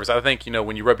skimmed the surface. I think,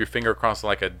 when you rub your finger across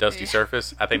like a dusty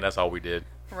surface, I think that's all we did.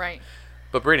 Right.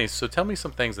 But Brittney, so tell me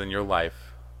some things in your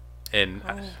life, and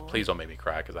please don't make me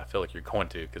cry, because I feel like you're going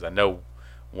to, because I know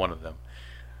one of them.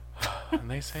 And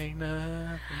they say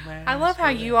nothing. I love how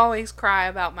you always cry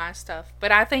about my stuff,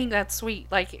 but I think that's sweet,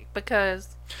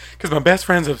 because my best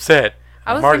friend's upset.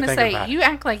 I was going to say, you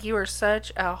act like you are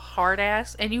such a hard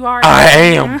ass, and you are. I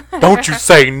am. Don't you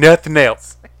say nothing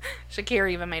else.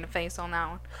 Shakira even made a face on that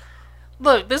one.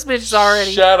 Look, this bitch is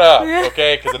already. Shut up,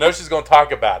 okay? Because I know she's going to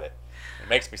talk about it. It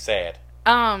makes me sad.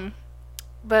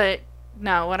 But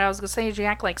no, what I was going to say is you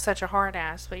act like such a hard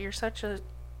ass, but you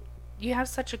have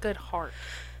such a good heart.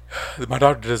 My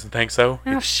doctor doesn't think so.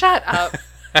 Oh, shut up.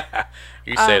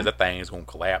 He says that thing is going to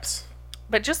collapse.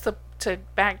 But just to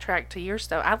backtrack to your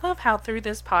stuff, I love how through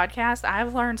this podcast,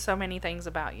 I've learned so many things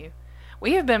about you.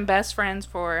 We have been best friends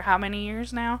for how many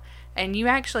years now? And you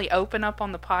actually open up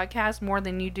on the podcast more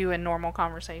than you do in normal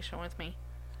conversation with me.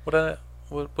 What are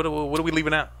we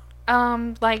leaving out?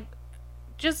 And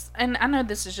I know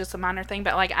this is just a minor thing,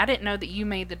 but I didn't know that you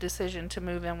made the decision to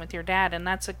move in with your dad, and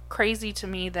that's crazy to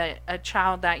me that a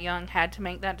child that young had to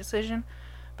make that decision.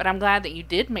 But I'm glad that you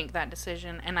did make that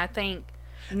decision, and I think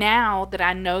now that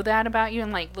I know that about you,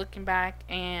 and looking back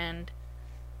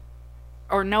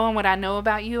or knowing what I know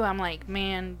about you, I'm like,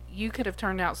 man, you could have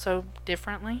turned out so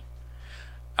differently.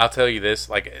 I'll tell you this,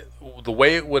 the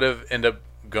way it would have ended up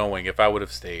going if I would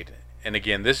have stayed, and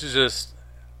again, this is just,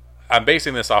 I'm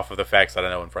basing this off of the facts that I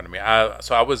know in front of me.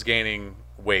 So I was gaining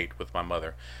weight with my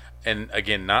mother. And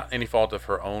again, not any fault of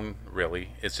her own,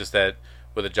 really. It's just that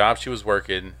with the job she was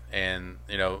working and,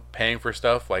 paying for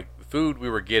stuff, the food we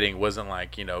were getting wasn't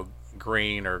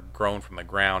green or grown from the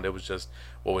ground. It was just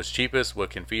what was cheapest, what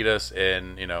can feed us,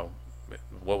 and,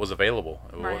 what was available.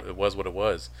 Right. It was what it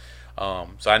was. So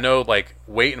I know,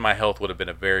 weight in my health would have been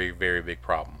a very, very big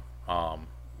problem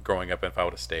growing up if I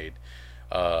would have stayed.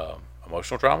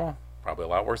 Emotional trauma, probably a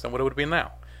lot worse than what it would have been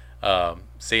now.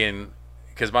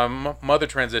 Because my mother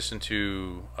transitioned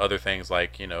to other things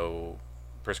like,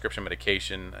 prescription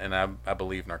medication, and I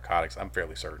believe narcotics, I'm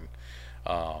fairly certain.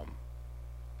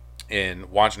 And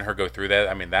watching her go through that,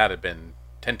 I mean, that had been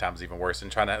 10 times even worse.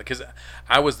 And because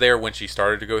I was there when she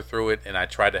started to go through it, and I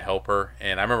tried to help her.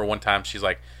 And I remember one time she's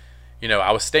like,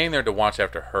 I was staying there to watch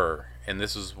after her. And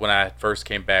this was when I first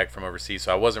came back from overseas,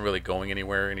 so I wasn't really going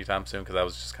anywhere anytime soon because I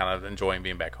was just kind of enjoying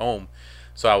being back home.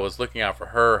 So I was looking out for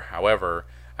her. However,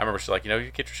 I remember she's like,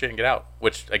 you get your shit and get out.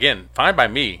 Which, again, fine by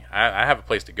me. I have a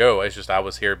place to go. It's just I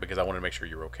was here because I wanted to make sure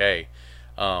you're okay.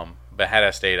 But had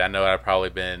I stayed, I know I'd probably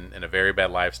been in a very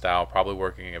bad lifestyle, probably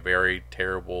working a very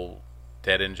terrible,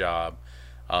 dead-end job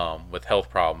with health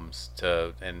problems.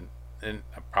 And I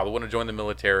probably wouldn't have joined the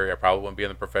military. I probably wouldn't be in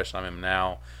the profession I'm in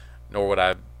now. Nor would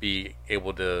I be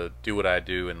able to do what I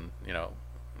do and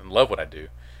love what I do.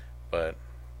 But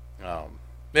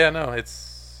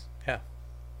it's yeah.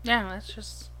 Yeah, that's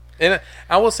just. And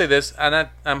I will say this, and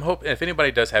I'm hoping if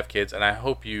anybody does have kids, and I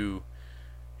hope you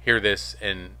hear this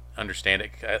and understand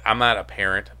it. I'm not a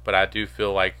parent, but I do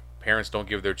feel like parents don't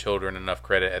give their children enough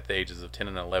credit at the ages of 10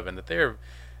 and 11 that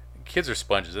kids are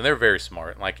sponges and they're very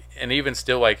smart. And even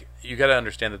still, you got to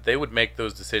understand that they would make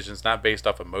those decisions not based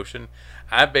off emotion.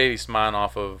 I based mine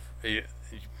off of,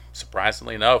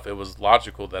 surprisingly enough, it was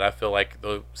logical that I feel like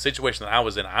the situation that I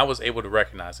was in, I was able to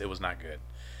recognize it was not good.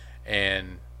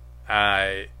 And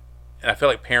I And I feel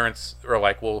like parents are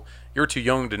like, well, you're too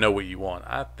young to know what you want.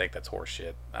 I think that's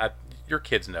horseshit. Your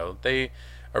kids know. They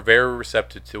are very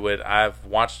receptive to it. I've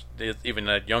watched it even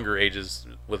at younger ages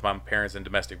with my parents in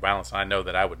domestic violence. And I know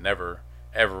that I would never,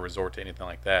 ever resort to anything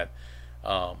like that.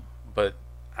 But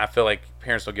I feel like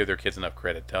parents don't give their kids enough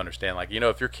credit to understand, like,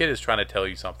 if your kid is trying to tell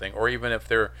you something, or even if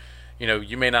they're,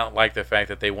 you may not like the fact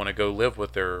that they want to go live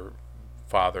with their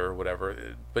father or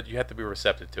whatever, but you have to be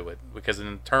receptive to it, because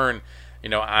in turn,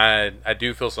 I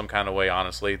do feel some kind of way,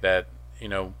 honestly, that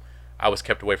I was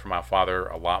kept away from my father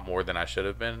a lot more than I should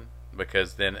have been,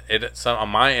 because then on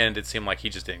my end it seemed like he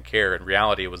just didn't care. In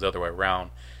reality, it was the other way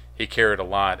around. He cared a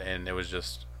lot, and it was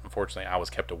just, unfortunately, I was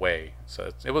kept away.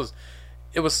 So it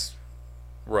was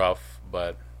rough,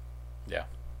 but yeah.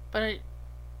 But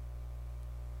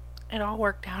it all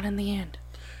worked out in the end.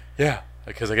 Yeah,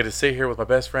 because I get to sit here with my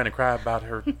best friend and cry about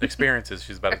her experiences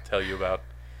she's about to tell you about.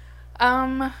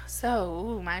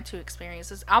 My two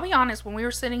experiences. I'll be honest, when we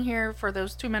were sitting here for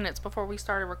those 2 minutes before we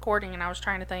started recording, and I was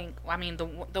trying to think,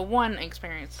 the one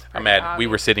experience. I'm mad. We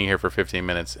were sitting here for 15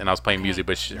 minutes, and I was playing music,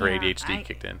 but her ADHD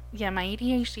kicked in. Yeah, my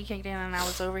ADHD kicked in, and I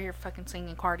was over here fucking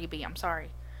singing Cardi B. I'm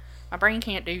sorry. My brain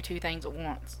can't do two things at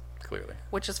once. Clearly.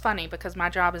 Which is funny, because my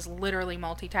job is literally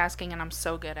multitasking, and I'm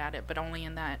so good at it, but only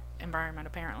in that environment,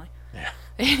 apparently. Yeah.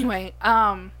 Anyway,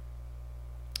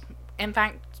 in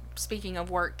fact, speaking of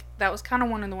work, that was kind of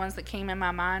one of the ones that came in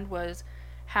my mind, was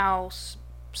how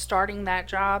starting that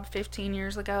job 15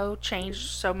 years ago changed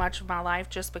so much of my life,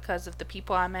 just because of the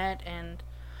people I met and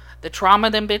the trauma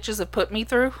them bitches have put me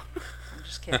through. I'm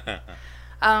just kidding.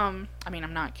 I'm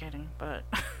not kidding, but...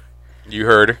 You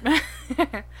heard.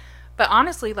 But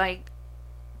honestly, like,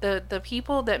 the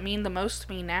people that mean the most to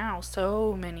me now,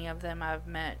 so many of them I've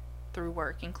met through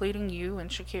work, including you and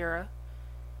Shakira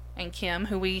and Kim,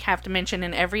 who we have to mention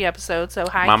in every episode. So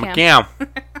hi, Mama Kim.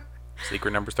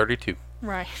 Secret number 32.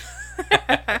 Right.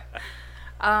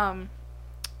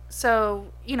 So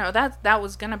that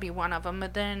was gonna be one of them,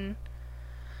 but then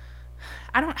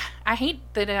I hate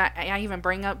that I even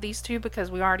bring up these two, because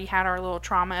we already had our little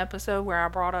trauma episode where I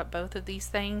brought up both of these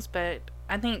things. But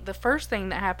I think the first thing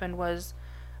that happened was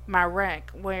my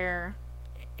wreck,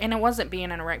 and it wasn't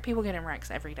being in a wreck. People get in wrecks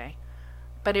every day.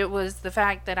 But it was the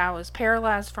fact that I was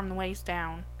paralyzed from the waist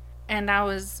down, and I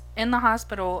was in the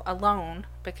hospital alone,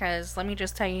 because let me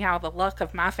just tell you how the luck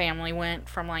of my family went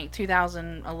from like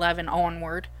 2011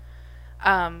 onward.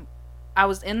 I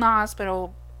was in the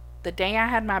hospital the day I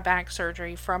had my back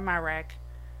surgery from my wreck.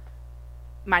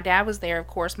 My dad was there, of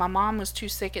course. My mom was too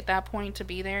sick at that point to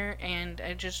be there, and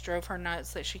it just drove her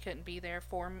nuts that she couldn't be there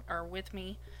with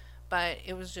me. But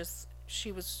it was just,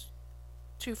 she was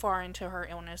too far into her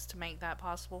illness to make that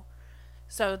possible.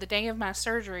 So the day of my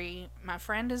surgery, my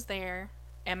friend is there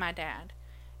and my dad.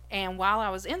 And while I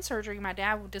was in surgery, my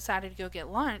dad decided to go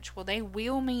get lunch. Well, they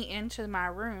wheel me into my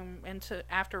room into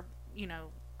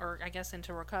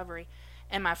recovery.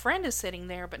 And my friend is sitting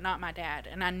there, but not my dad.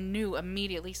 And I knew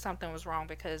immediately something was wrong,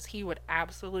 because he would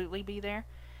absolutely be there.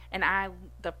 And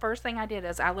the first thing I did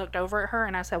is I looked over at her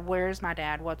and I said, "Where's my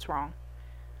dad? What's wrong?"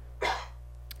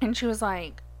 And she was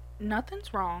like,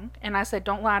 "Nothing's wrong." And I said,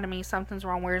 "Don't lie to me. Something's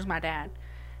wrong. Where's my dad?"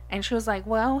 And she was like,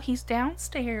 "Well, he's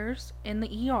downstairs in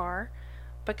the ER,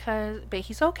 but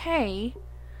he's okay.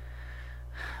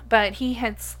 But he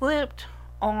had slipped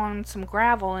on some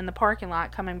gravel in the parking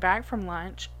lot coming back from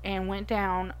lunch, and went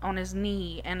down on his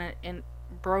knee and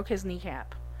broke his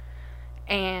kneecap.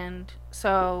 And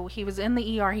so he was in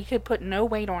the ER. He could put no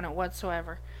weight on it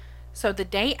whatsoever. So the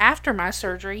day after my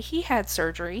surgery, he had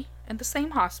surgery at the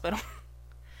same hospital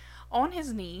on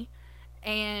his knee,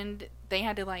 and they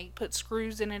had to put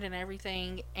screws in it and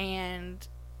everything, and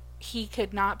he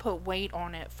could not put weight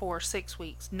on it for 6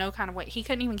 weeks. No kind of weight. He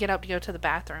couldn't even get up to go to the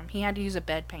bathroom. He had to use a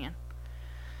bedpan.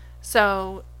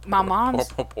 So my mom's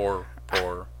poor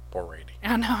Randy.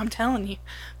 I know, I'm telling you,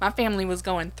 my family was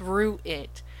going through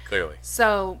it. Clearly.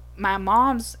 So my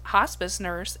mom's hospice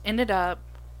nurse ended up,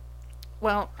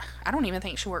 well, I don't even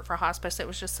think she worked for hospice. It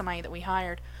was just somebody that we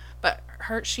hired. But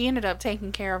she ended up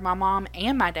taking care of my mom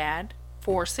and my dad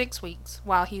for 6 weeks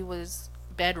while he was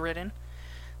bedridden.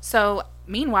 So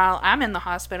meanwhile, I'm in the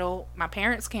hospital. My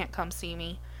parents can't come see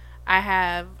me. I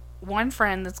have one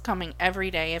friend that's coming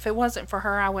every day. If it wasn't for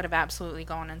her, I would have absolutely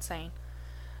gone insane.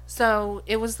 So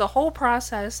it was the whole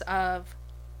process of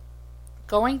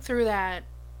going through that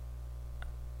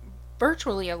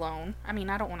virtually alone. I mean,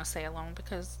 I don't want to say alone,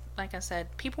 because like I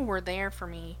said, people were there for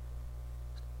me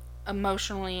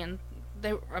emotionally, and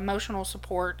emotional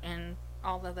support and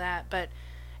all of that. But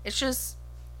it's just,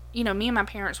 me and my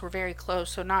parents were very close,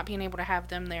 so not being able to have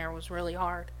them there was really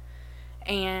hard.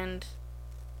 And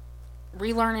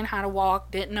relearning how to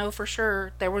walk. Didn't know for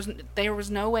sure. There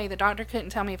was no way. The doctor couldn't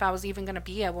tell me if I was even going to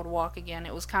be able to walk again.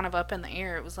 It was kind of up in the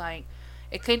air. It was like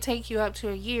it could take you up to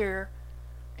a year,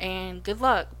 and good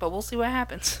luck, but we'll see what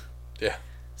happens. Yeah.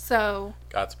 So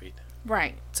Godspeed.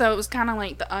 right. So it was kind of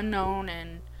like the unknown,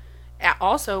 and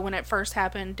also when it first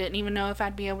happened, didn't even know if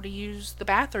I'd be able to use the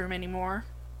bathroom anymore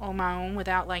on my own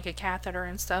without like a catheter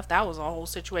and stuff. That was a whole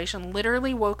situation.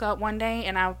 Literally woke up one day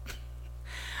and I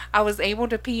was able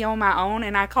to pee on my own,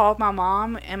 and I called my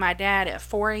mom and my dad at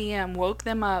 4 a.m., woke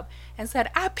them up, and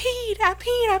said, I peed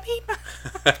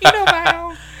on my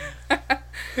own.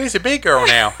 He's a big girl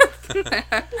now.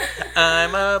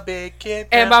 I'm a big kid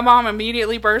now. And my mom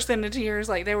immediately burst into tears.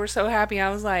 Like, they were so happy. I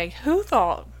was like, who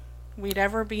thought we'd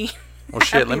ever be Well,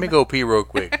 shit, let me go pee real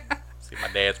quick. See, my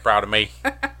dad's proud of me.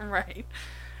 Right.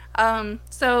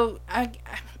 So,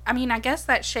 I mean, I guess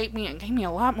that shaped me. It gave me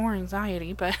a lot more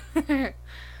anxiety, but...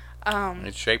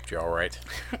 It shaped you all right.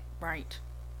 Right.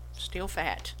 Still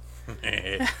fat.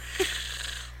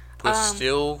 But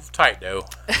still tight, though.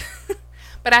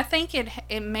 But I think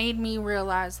it made me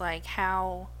realize, like,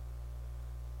 how,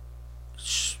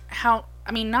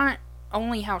 I mean, not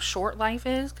only how short life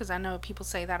is, because I know people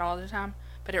say that all the time,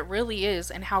 but it really is,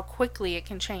 and how quickly it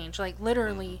can change. Like,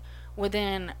 literally,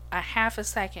 within a half a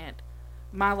second,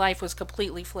 my life was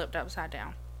completely flipped upside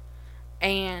down.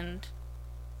 And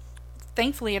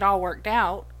thankfully, it all worked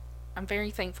out. I'm very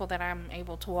thankful that I'm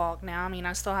able to walk now. I mean,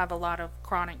 I still have a lot of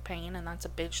chronic pain, and that's a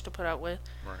bitch to put up with.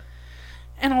 Right.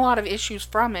 And a lot of issues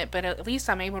from it, but at least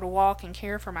I'm able to walk and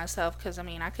care for myself, because, I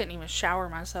mean, I couldn't even shower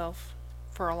myself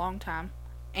for a long time.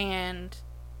 And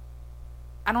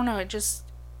I don't know, it just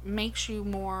makes you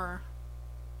more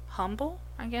humble,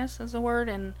 I guess is the word.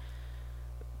 And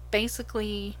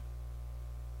basically,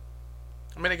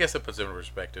 I mean, I guess it puts it in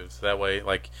perspective. So that way,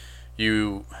 like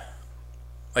you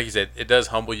said, it does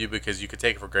humble you, because you could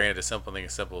take it for granted a simple thing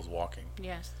as simple as walking.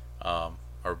 yes,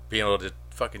 Or being able to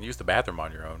fucking use the bathroom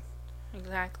on your own.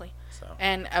 exactly. So.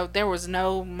 And there was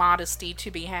no modesty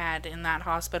to be had in that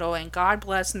hospital. And God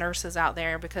bless nurses out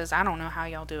there, because I don't know how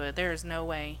y'all do it. There is no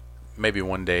way. Maybe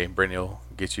one day Brittney will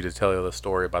get you to tell you the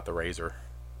story about the razor.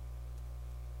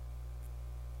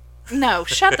 No,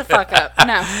 shut the fuck up.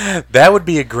 No. That would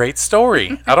be a great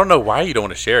story. I don't know why you don't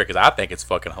want to share it, because I think it's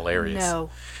fucking hilarious. No.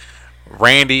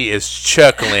 Randy is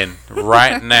chuckling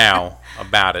right now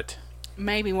about it.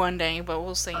 Maybe one day, but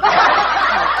we'll see. Oh,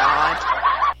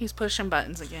 God. He's pushing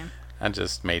buttons again. I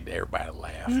just made everybody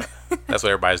laugh. That's what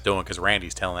everybody's doing, because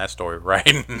Randy's telling that story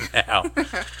right now.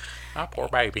 My poor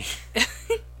baby.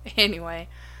 Anyway.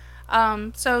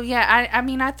 So, yeah, I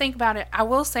mean, I think about it. I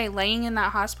will say, laying in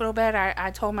that hospital bed,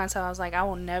 I told myself, I was like, I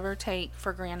will never take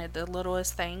for granted the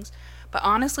littlest things. But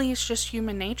honestly, it's just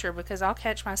human nature, because I'll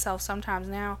catch myself sometimes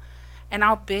now, and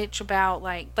I'll bitch about,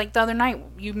 like the other night,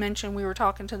 you mentioned we were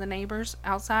talking to the neighbors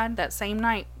outside. That same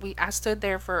night, I stood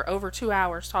there for over 2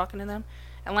 hours talking to them.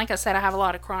 And like I said, I have a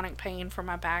lot of chronic pain from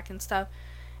my back and stuff.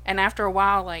 And after a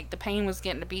while, like, the pain was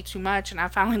getting to be too much, and I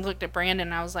finally looked at Brandon,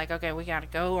 and I was like, okay, we gotta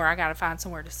go, or I gotta find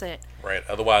somewhere to sit. Right,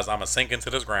 otherwise I'm gonna sink into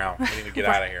this ground. We need to get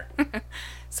out of here.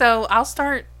 So I'll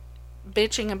start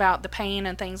bitching about the pain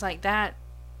and things like that,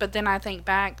 but then I think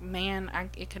back, man,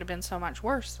 it could have been so much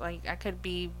worse. Like, I could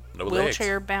be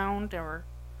wheelchair bound, or,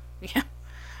 yeah.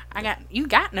 You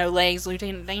got no legs,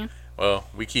 Lieutenant Dan. Well,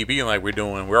 we keep eating like we're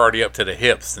doing. We're already up to the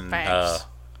hips and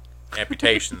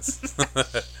amputations.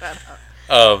 Shut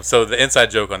up. So the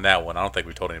inside joke on that one, I don't think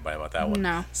we told anybody about that one.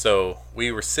 No. So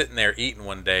we were sitting there eating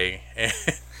one day, and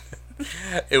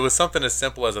it was something as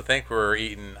simple as, I think we were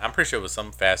eating, I'm pretty sure it was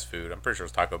some fast food. I'm pretty sure it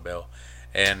was Taco Bell.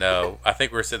 And I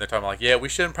think we were sitting there talking like, yeah, we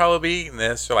shouldn't probably be eating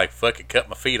this. So like, fuck it, cut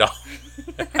my feet off.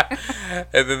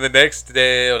 And then the next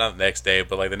day, well, not the next day,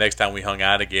 but like the next time we hung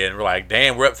out again, we're like,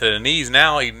 damn, we're up to the knees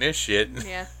now eating this shit.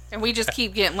 Yeah. And we just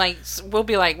keep getting, like, we'll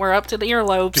be like, we're up to the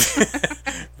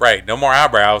earlobes. Right. No more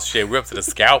eyebrows. Shit, we're up to the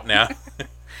scalp now.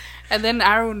 And then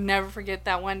I will never forget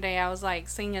that one day I was, like,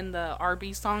 singing the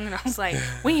RB song, and I was like,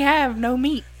 we have no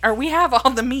meat. Or we have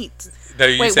all the meats. No,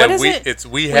 you Wait, said what is it?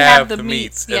 We have the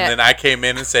meats. Yeah. And then I came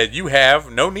in and said, you have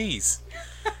no knees.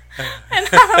 And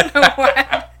I don't know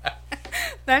why.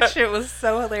 That shit was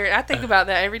so hilarious. I think about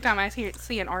that every time I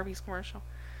see an Arby's commercial.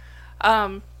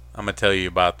 I'm going to tell you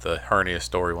about the hernia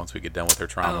story once we get done with her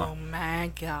trauma. Oh,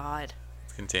 my God.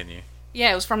 Let's continue.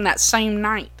 Yeah, it was from that same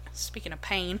night. Speaking of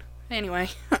pain.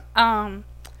 Anyway.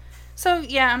 So,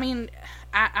 yeah, I mean,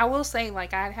 I will say,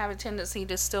 like, I have a tendency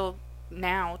to still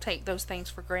now take those things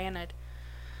for granted.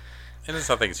 And I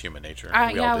think it's human nature.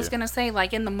 I was going to say,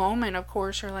 like, in the moment, of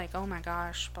course, you're like, oh, my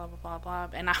gosh, blah, blah, blah,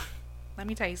 blah. And let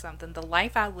me tell you something. The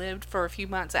life I lived for a few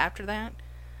months after that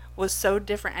was so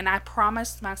different. And I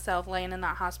promised myself laying in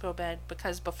that hospital bed,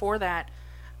 because before that,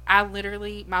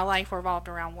 my life revolved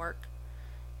around work.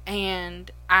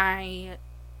 And I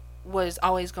was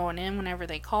always going in whenever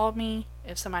they called me,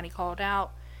 if somebody called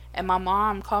out. And my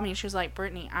mom called me and she was like,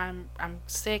 Brittany, I'm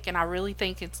sick and I really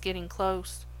think it's getting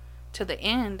close to the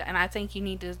end, and I think you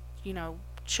need to,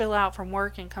 chill out from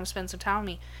work and come spend some time with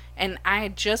me. And I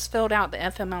had just filled out the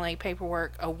FMLA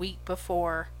paperwork a week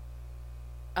before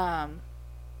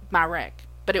my wreck.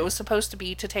 But it was supposed to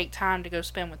be to take time to go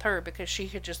spend with her because she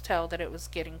could just tell that it was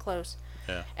getting close.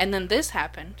 Yeah. And then this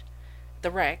happened,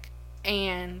 the wreck,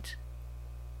 and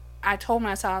I told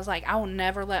myself, I was like, I will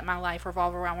never let my life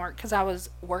revolve around work, because I was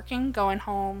working, going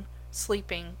home,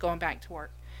 sleeping, going back to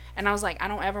work. And I was like, I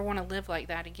don't ever want to live like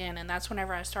that again. And that's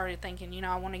whenever I started thinking,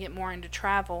 I want to get more into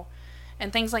travel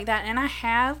and things like that. And I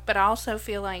have, but I also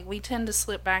feel like we tend to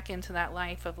slip back into that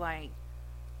life of like,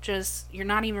 just, you're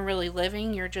not even really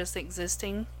living, you're just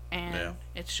existing. And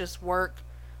it's just work,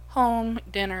 home,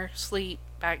 dinner, sleep,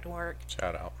 back to work.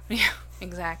 Shout out. Yeah,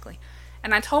 exactly.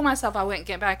 And I told myself I wouldn't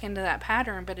get back into that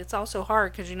pattern, but it's also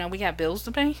hard because, we got bills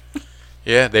to pay.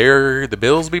 Yeah, the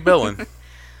bills be billing.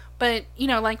 But,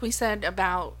 like we said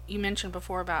about, you mentioned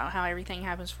before about how everything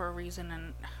happens for a reason,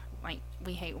 and, like,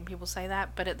 we hate when people say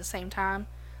that. But at the same time,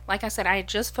 like I said, I had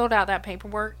just filled out that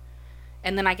paperwork,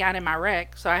 and then I got in my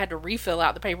wreck, so I had to refill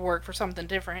out the paperwork for something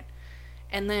different.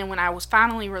 And then when I was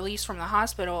finally released from the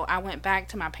hospital, I went back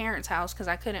to my parents' house because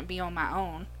I couldn't be on my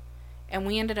own. And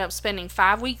we ended up spending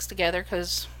 5 weeks together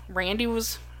because Randy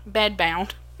was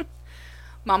bedbound.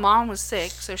 My mom was sick,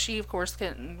 so she, of course,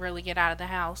 couldn't really get out of the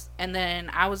house. And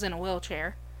then I was in a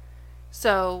wheelchair.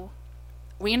 So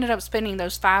we ended up spending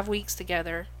those 5 weeks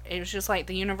together. It was just like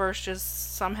the universe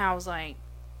just somehow was like,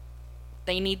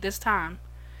 they need this time.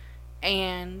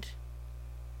 And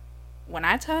when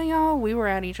I tell y'all, we were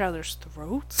at each other's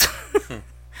throats.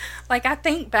 Like, I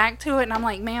think back to it and I'm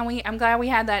like, man, I'm glad we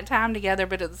had that time together.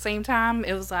 But at the same time,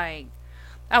 it was like,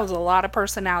 that was a lot of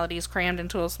personalities crammed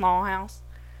into a small house.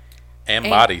 And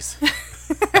bodies.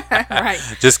 Right.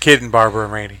 Just kidding, Barbara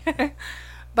and Randy.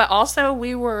 But also,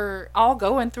 we were all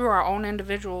going through our own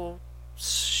individual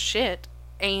shit.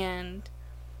 And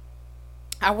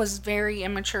I was very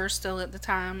immature still at the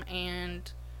time.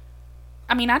 And,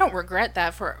 I mean, I don't regret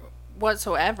that for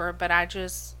whatsoever. But I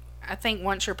think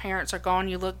once your parents are gone,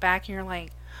 you look back and you're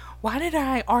like, why did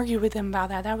I argue with them about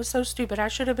that? That was so stupid. I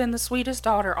should have been the sweetest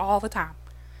daughter all the time.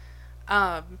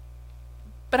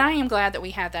 But I am glad that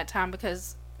we had that time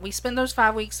because we spent those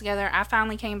 5 weeks together. I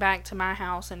finally came back to my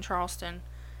house in Charleston.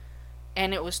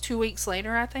 And it was 2 weeks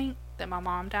later, I think, that my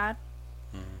mom died.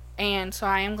 Mm-hmm. And so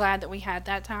I am glad that we had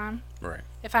that time. Right.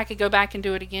 If I could go back and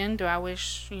do it again, do I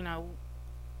wish,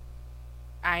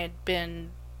 I had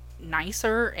been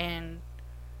nicer and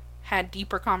had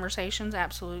deeper conversations?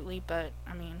 Absolutely. But,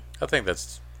 I mean, I think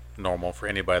that's normal for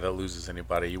anybody that loses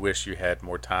anybody. You wish you had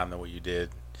more time than what you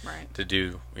did. Right. To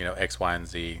do, X, Y, and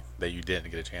Z that you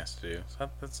didn't get a chance to do. So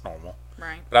that's normal.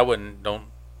 Right. But I don't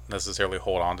necessarily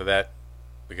hold on to that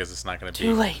because it's not going to be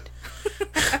too late.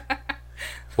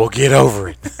 We'll get over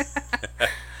it.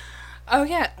 Oh,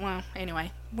 yeah. Well,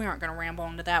 anyway, we aren't going to ramble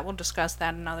into that. We'll discuss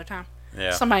that another time. Yeah.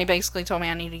 Somebody basically told me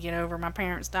I need to get over my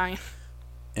parents dying.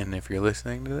 And if you're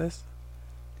listening to this,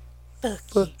 fuck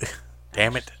you.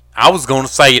 Damn it. I was going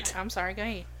to say it. I'm sorry. Go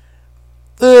ahead.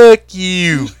 Fuck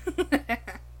you.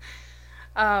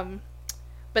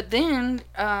 But then,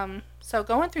 so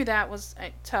going through that was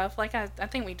tough. Like, I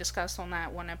think we discussed on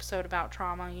that one episode about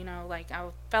trauma, like, I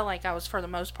felt like I was, for the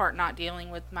most part, not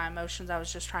dealing with my emotions. I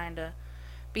was just trying to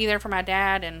be there for my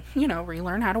dad and,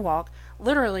 relearn how to walk.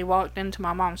 Literally walked into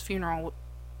my mom's funeral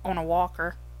on a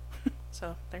walker.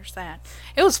 So, there's that.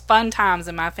 It was fun times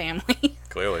in my family.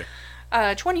 Clearly.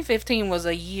 2015 was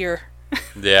a year.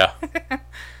 Yeah.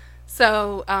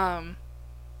 So,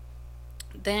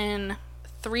 then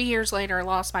 3 years later, I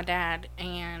lost my dad,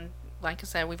 and like I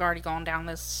said, we've already gone down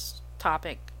this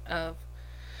topic of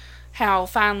how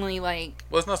finally, like...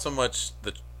 Well, it's not so much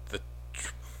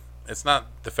it's not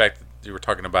the fact that you were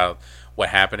talking about what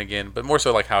happened again, but more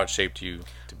so like how it shaped you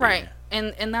to be. Right,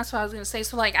 and that's what I was going to say.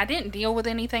 So, like, I didn't deal with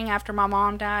anything after my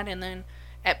mom died, and then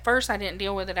at first I didn't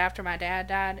deal with it after my dad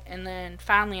died, and then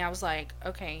finally I was like,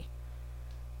 okay,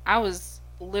 I was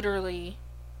literally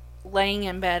laying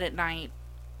in bed at night.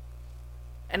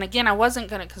 And again, I wasn't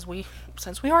going to, because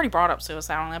since we already brought up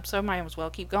suicide on the episode, might as well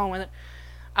keep going with it.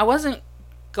 I wasn't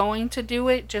going to do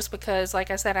it just because, like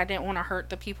I said, I didn't want to hurt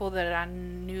the people that I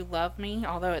knew loved me.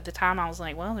 Although at the time I was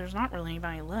like, well, there's not really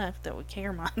anybody left that would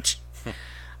care much.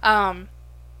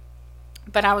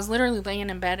 But I was literally laying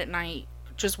in bed at night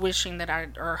just wishing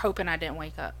or hoping I didn't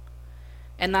wake up.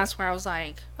 And that's where I was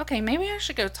like, okay, maybe I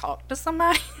should go talk to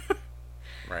somebody.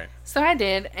 Right. So I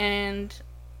did, and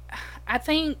I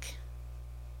think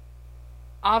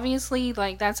obviously,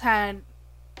 like, that's had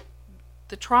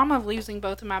the trauma of losing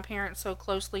both of my parents so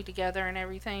closely together and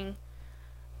everything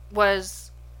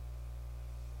was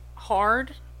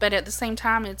hard, but at the same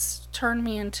time, it's turned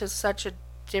me into such a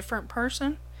different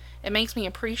person. It makes me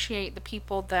appreciate the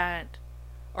people that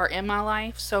are in my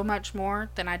life so much more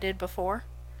than I did before.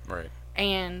 Right.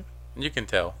 And you can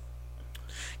tell.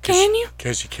 Can you?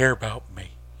 Because you care about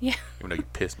me. Yeah. Even though you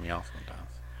piss me off sometimes.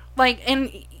 Like,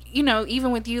 and, you know,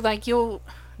 even with you, like, you'll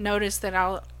notice that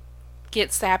I'll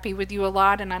get sappy with you a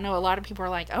lot, and I know a lot of people are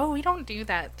like, oh, we don't do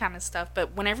that kind of stuff,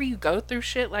 but whenever you go through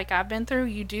shit like I've been through,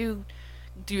 you do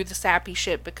the sappy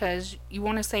shit because you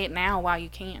want to say it now while you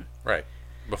can. Right.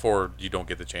 Before you don't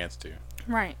get the chance to.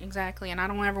 Right, exactly. And I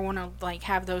don't ever want to, like,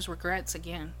 have those regrets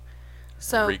again.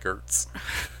 So Regrets.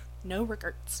 No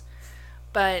regrets.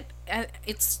 But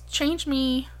it's changed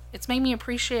me. It's made me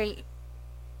appreciate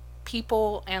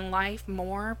people and life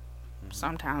more.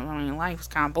 Sometimes, I mean, life is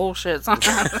kind of bullshit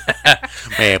sometimes.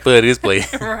 Man, put this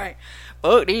place. Right.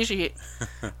 Fuck this shit.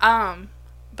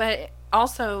 But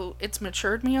also, it's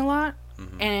matured me a lot.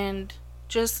 Mm-hmm. And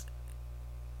just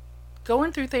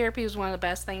going through therapy was one of the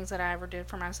best things that I ever did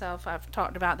for myself. I've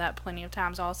talked about that plenty of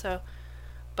times also.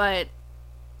 But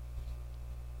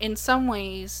in some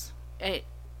ways,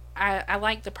 I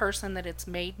like the person that it's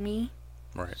made me.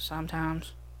 Right.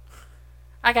 Sometimes.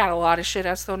 I got a lot of shit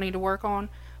I still need to work on.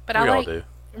 But we I all do.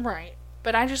 Right.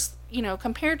 But I just, you know,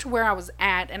 compared to where I was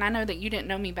at, and I know that you didn't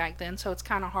know me back then, so it's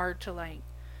kind of hard to, like,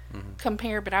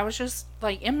 compare. But I was just,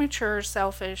 like, immature,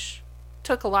 selfish,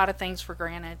 took a lot of things for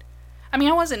granted. I mean,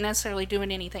 I wasn't necessarily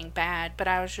doing anything bad, but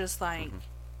I was just, like,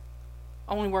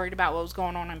 only worried about what was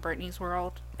going on in Brittany's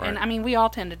world. Right. And, I mean, we all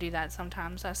tend to do that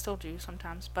sometimes. I still do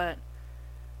sometimes. But,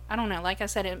 I don't know. Like I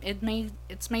said,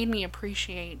 it's made me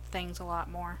appreciate things a lot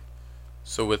more.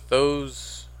 So with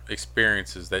those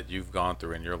experiences that you've gone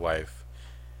through in your life,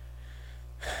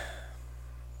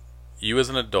 you as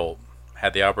an adult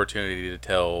had the opportunity to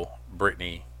tell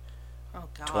Brittany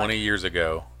 20 years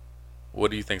ago,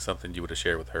 what do you think something you would have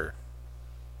shared with her?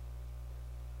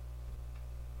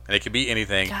 And it could be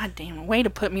anything. God damn it, way to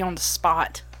put me on the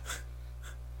spot.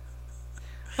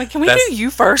 Like, can we do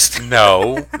you first?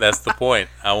 No, that's the point.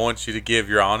 I want you to give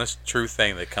your honest, true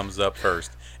thing that comes up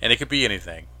first. And it could be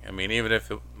anything. I mean, even if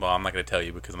I'm not going to tell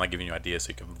you because I'm not giving you ideas so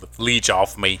you can leech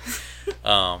off me.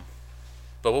 But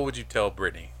what would you tell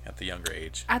Brittany at the younger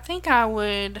age? I think I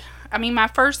would. I mean, my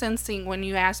first instinct when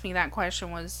you asked me that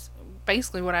question was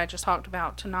basically what I just talked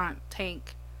about, to not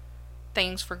take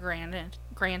things for granted,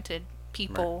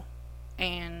 people, right,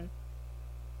 and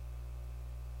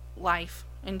life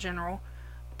in general.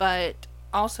 But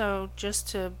also just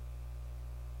to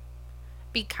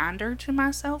be kinder to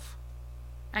myself,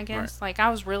 I guess. Right. Like,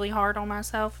 I was really hard on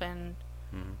myself, and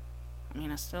I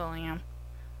mean, I still am.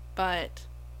 But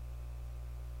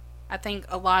I think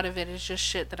a lot of it is just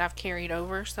shit that I've carried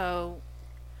over. So,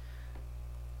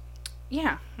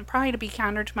 yeah, probably to be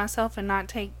kinder to myself and not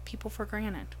take people for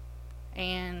granted.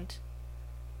 And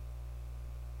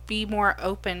be more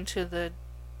open to the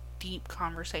deep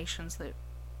conversations that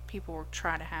people will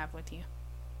try to have with you.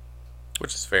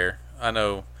 Which is fair. I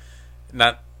know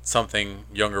not something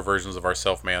younger versions of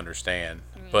ourselves may understand,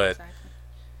 but exactly.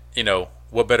 You know,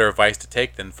 what better advice to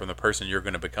take than from the person you're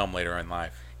going to become later in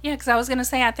life? Yeah, because I was going to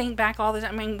say, I think back all the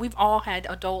time. I mean, we've all had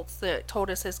adults that told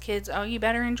us as kids, oh, you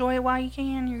better enjoy it while you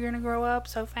can. You're going to grow up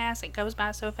so fast. It goes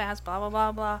by so fast, blah, blah,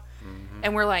 blah, blah.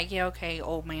 And we're like, yeah, okay,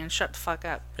 old man, shut the fuck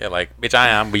up. Yeah, like, bitch, I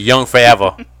am. Be young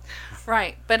forever.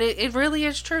 Right. But it really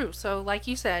is true. So, like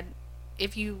you said,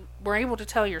 if you were able to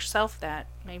tell yourself that,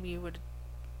 maybe you would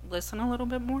listen a little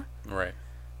bit more. Right.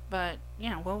 But,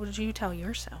 yeah, what would you tell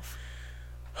yourself?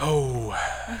 Oh,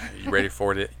 you ready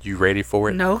for it? You ready for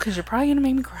it? No, because you're probably going to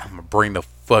make me cry. I'm going to bring the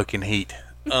fucking heat.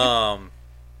 So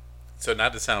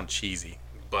not to sound cheesy,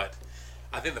 but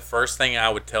I think the first thing I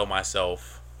would tell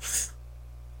myself,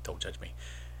 don't judge me.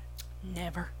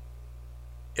 Never.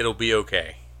 It'll be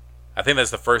okay. I think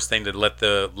that's the first thing to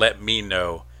let me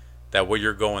know that what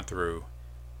you're going through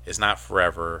is not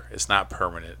forever. It's not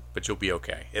permanent, but you'll be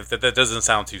okay. If that doesn't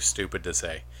sound too stupid to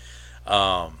say.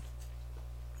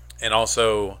 And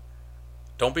also,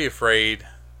 don't be afraid,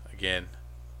 again,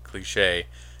 cliche,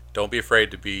 don't be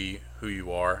afraid to be who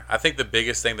you are. I think the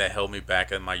biggest thing that held me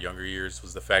back in my younger years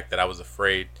was the fact that I was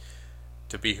afraid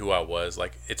to be who I was.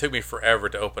 Like, it took me forever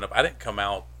to open up. I didn't come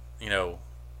out,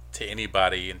 to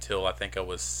anybody until I think I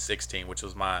was 16, which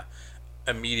was my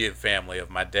immediate family of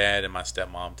my dad and my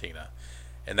stepmom, Tina.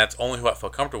 And that's only who I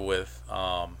felt comfortable with.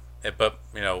 but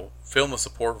feeling the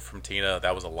support from Tina,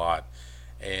 that was a lot,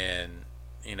 and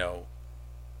you know,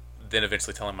 then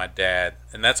eventually telling my dad,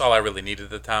 and that's all I really needed at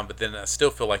the time. But then I still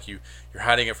feel like you're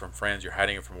hiding it from friends, you're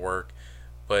hiding it from work,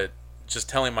 but just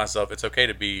telling myself it's okay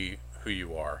to be who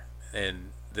you are. And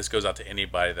this goes out to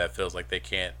anybody that feels like they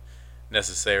can't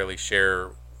necessarily share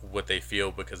what they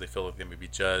feel because they feel like they may be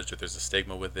judged or there's a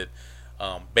stigma with it.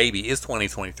 Baby, it's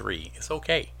 2023. It's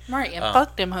okay. Right, and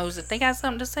fuck them hoes. If they got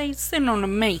something to say, send them to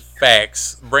me.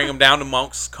 Facts. Bring them down to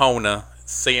Monk's Kona.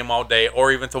 See them all day,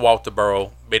 or even to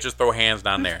Walterboro. Bitches throw hands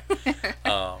down there.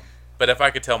 But if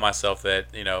I could tell myself that,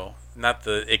 not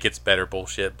the it gets better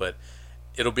bullshit, but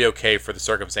it'll be okay for the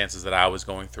circumstances that I was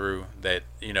going through, that,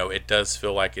 it does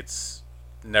feel like it's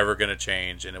never going to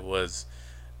change, and it was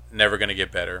never going to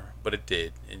get better, but it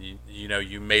did. And,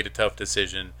 you made a tough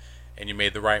decision, and you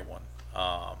made the right one.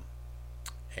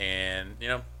 And,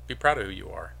 be proud of who you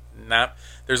are. Not,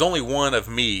 there's only one of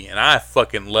me, and I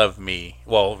fucking love me.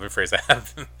 Well, let me phrase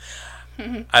that.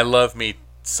 I love me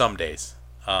some days.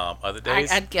 Other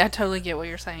days, I totally get what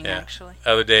you're saying, yeah. Actually.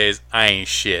 Other days, I ain't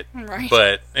shit. Right.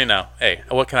 But, hey,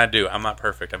 what can I do? I'm not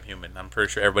perfect. I'm human. I'm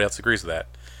pretty sure everybody else agrees with that.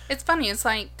 It's funny. It's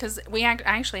like, because I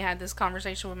actually had this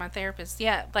conversation with my therapist.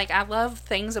 Yeah, like, I love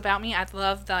things about me. I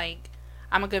love, like,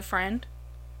 I'm a good friend.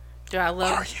 Do I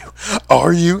love... Are you?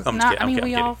 Are you? I'm not, kidding. I mean,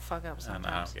 we I'm all fuck up sometimes.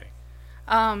 No, I'm kidding.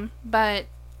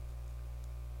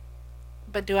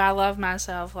 But do I love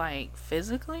myself, like,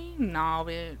 physically? No,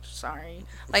 bitch. Sorry.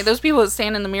 Like, those people that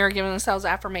stand in the mirror giving themselves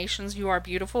affirmations, you are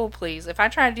beautiful, please. If I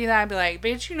try to do that, I'd be like,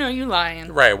 bitch, you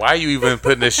lying. Right. Why are you even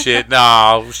putting this shit?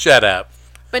 No, shut up.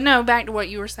 But no, back to what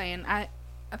you were saying. I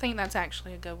think that's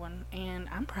actually a good one, and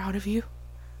I'm proud of you.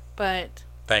 But...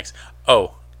 Thanks.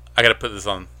 Oh, I got to put this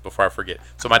on before I forget.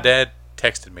 So my dad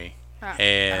texted me,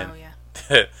 and... Oh,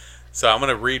 yeah. So I'm going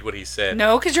to read what he said.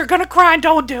 No, because you're going to cry.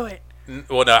 Don't do it.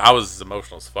 Well, no, I was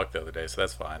emotional as fuck the other day, so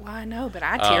that's fine. Well, I know, but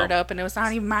I teared up, and it was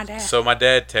not even my dad. So my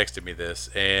dad texted me this,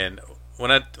 and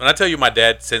when I tell you my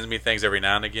dad sends me things every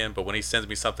now and again, but when he sends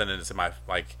me something and it's in my,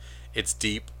 like, it's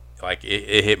deep, like,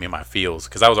 it hit me in my feels,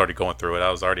 because I was already going through it.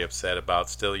 I was already upset about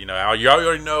still, you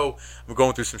already know I'm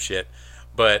going through some shit.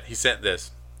 But he sent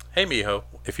this. Hey, mijo.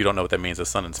 If you don't know what that means, it's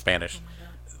son in Spanish.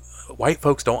 Oh, white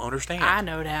folks don't understand. I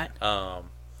know that.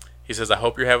 He says, I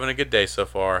hope you're having a good day so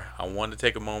far. I wanted to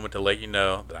take a moment to let you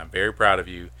know that I'm very proud of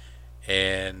you,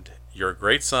 and you're a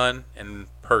great son and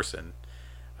person.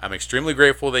 I'm extremely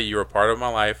grateful that you were a part of my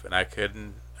life, and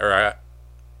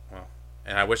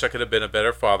and I wish I could have been a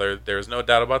better father. There's no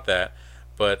doubt about that,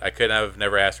 but I couldn't have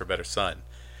never asked for a better son.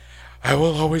 I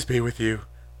will always be with you.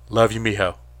 Love you,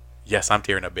 mijo. Yes, I'm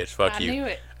tearing up, bitch. Fuck you. I knew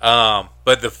it.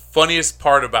 But the funniest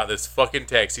part about this fucking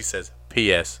text, he says,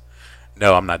 P.S.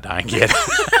 No, I'm not dying yet.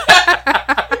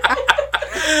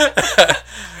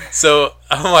 So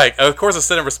I'm like, of course I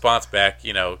sent a response back,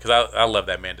 because I love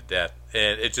that man to death.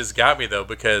 And it just got me, though,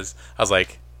 because I was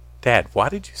like, Dad, why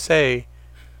did you say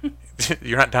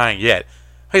you're not dying yet?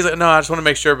 He's like, no, I just want to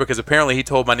make sure, because apparently he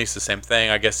told my niece the same thing.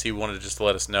 I guess he wanted just to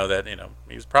let us know that,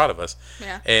 he was proud of us.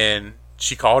 Yeah. And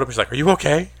she called him. She's like, are you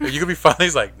okay? Are you going to be fine?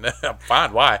 He's like, no, I'm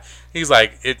fine. Why? He's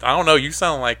like, I don't know. You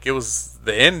sound like it was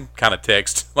the end kind of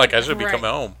text. Like I should be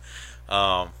coming home.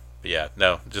 But yeah,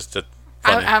 no, just a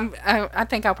funny. I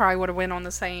think I probably would have went on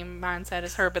the same mindset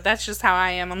as her, but that's just how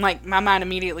I am. I'm like, my mind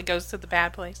immediately goes to the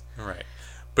bad place. Right.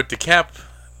 But to cap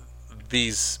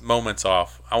these moments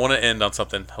off, I want to end on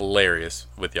something hilarious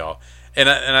with y'all. And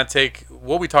I take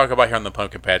what we talk about here on the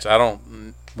Pumpkin Patch. I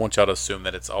don't want y'all to assume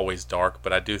that it's always dark,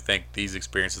 but I do think these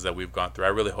experiences that we've gone through, I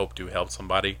really hope to help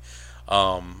somebody.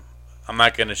 I'm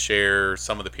not going to share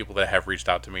some of the people that have reached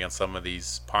out to me on some of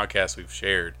these podcasts we've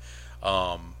shared.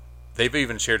 They've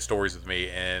even shared stories with me,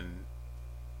 and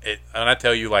I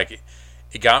tell you, like,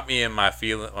 it got me in my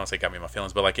feelings. I don't say it got me in my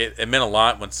feelings, but like it meant a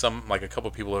lot when a couple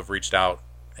of people have reached out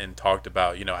and talked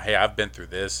about, hey, I've been through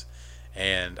this,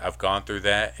 and I've gone through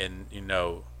that, and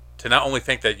to not only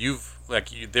think that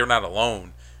they're not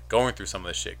alone going through some of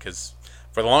this shit, because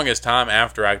for the longest time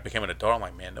after I became an adult, I'm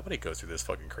like, man, nobody goes through this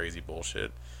fucking crazy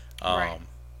bullshit. Right.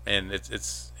 And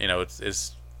it's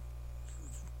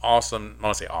awesome. I don't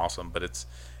want to say awesome, but it's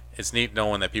neat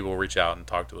knowing that people reach out and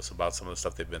talk to us about some of the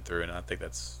stuff they've been through, and I think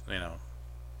that's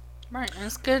right. And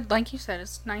it's good, like you said,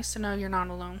 it's nice to know you're not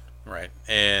alone. Right.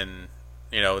 And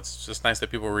it's just nice that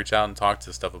people reach out and talk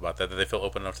to stuff about that they feel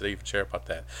open enough to even share about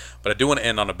that. But I do want to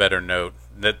end on a better note,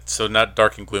 so not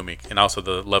dark and gloomy, and also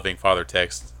the loving father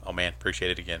text. Oh man,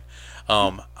 appreciate it again.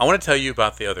 I want to tell you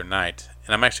about the other night,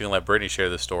 and I'm actually going to let Brittney share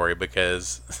this story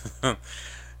because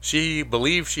she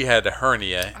believed she had a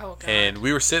hernia. Oh, God. And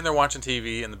we were sitting there watching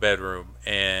TV in the bedroom,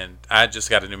 and I just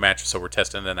got a new mattress, so we're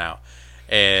testing it out.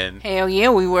 And hell yeah,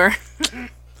 we were.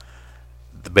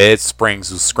 the bed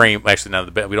springs was screaming. Actually, no,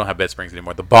 we don't have bed springs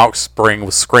anymore. The box spring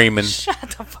was screaming.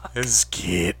 Shut the fuck. Let's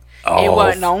get off. It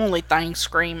wasn't the only thing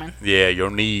screaming. Yeah, your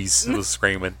knees was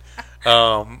screaming.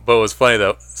 But it was funny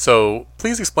though. So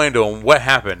please explain to them what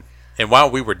happened and why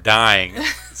we were dying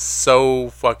so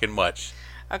fucking much.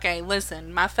 Okay,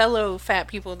 listen, my fellow fat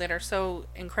people that are so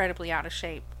incredibly out of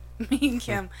shape. Me and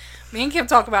Kim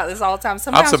talk about this all the time.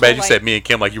 Sometimes I'm so bad you said me and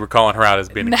Kim like you were calling her out as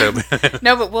being incredibly.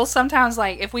 No, but we'll sometimes,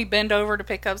 like, if we bend over to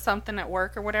pick up something at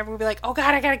work or whatever, we'll be like, oh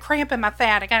God, I got a cramp in my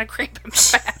fat.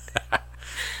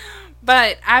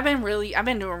 But I've been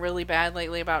doing really bad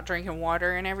lately about drinking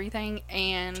water and everything.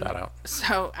 And Shout out.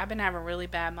 So I've been having really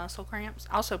bad muscle cramps.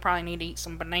 Also probably need to eat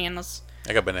some bananas.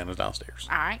 I got bananas downstairs.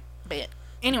 All right, bet.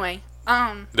 Anyway,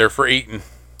 they're for eating.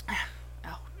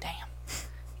 Oh, damn.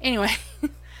 Anyway,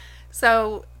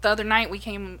 so the other night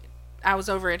I was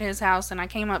over at his house and I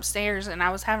came upstairs and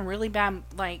I was having really bad,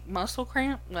 like, muscle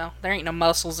cramp. Well, there ain't no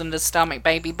muscles in the stomach,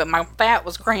 baby, but my fat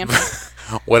was cramping.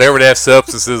 Whatever that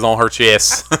substance is on her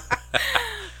chest.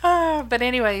 But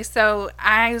anyway, so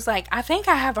I was like, I think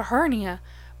I have a hernia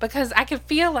because I could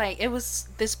feel like it was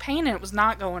this pain and it was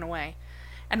not going away.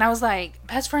 And I was like,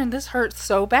 best friend, this hurts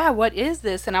so bad. What is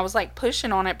this? And I was like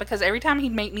pushing on it because every time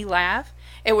he'd make me laugh,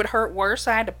 it would hurt worse.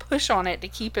 So I had to push on it to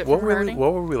keep it from hurting.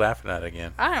 What were we laughing at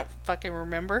again? I don't fucking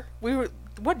remember.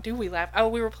 What do we laugh? Oh,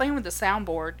 we were playing with the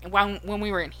soundboard. And when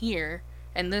we were in here,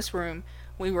 in this room,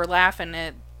 we were laughing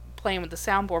at playing with the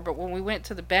soundboard. But when we went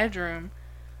to the bedroom,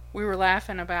 we were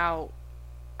laughing about,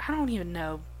 I don't even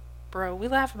know, bro. We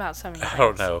laugh about so many things. I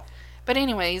don't know. But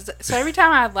anyways, so every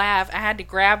time I laugh, I had to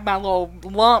grab my little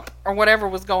lump or whatever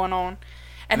was going on.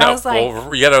 And I was like...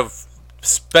 Well, you gotta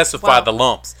specify the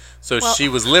lumps. So she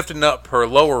was lifting up her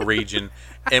lower region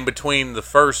in between the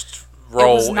first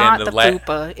roll and the and the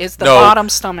fupa. It's the bottom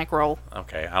stomach roll.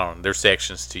 Okay, I don't know. There's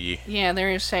sections to you. Yeah,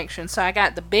 there is sections. So I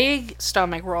got the big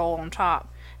stomach roll on top.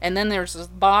 And then there's this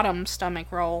bottom stomach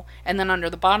roll, and then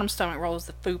under the bottom stomach roll is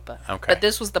the fupa. Okay. But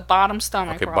this was the bottom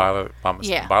stomach roll.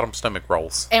 Bottom stomach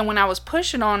rolls. And when I was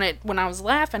pushing on it, when I was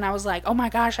laughing, I was like, oh my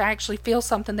gosh, I actually feel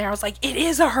something there. I was like, it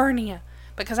is a hernia.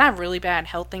 Because I have really bad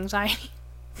health anxiety.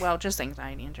 Well, just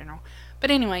anxiety in general. But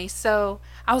anyway, so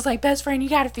I was like, best friend, you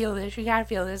gotta feel this. You gotta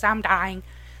feel this. I'm dying.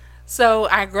 So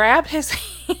I grab his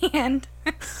hand.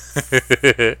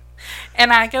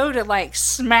 And I go to, like,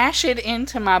 smash it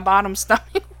into my bottom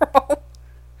stomach roll.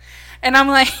 And I'm,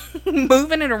 like,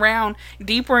 moving it around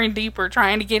deeper and deeper,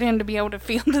 trying to get him to be able to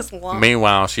feel this lump.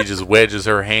 Meanwhile, she just wedges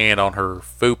her hand on her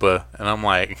fupa. And I'm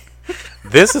like,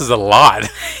 this is a lot.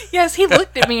 Yes, he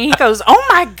looked at me and he goes, oh,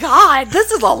 my God,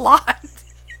 this is a lot.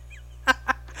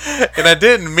 And I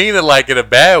didn't mean it, like, in a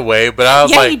bad way, but I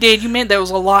was like... Yeah, you did. You meant there was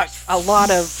a lot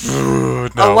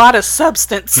of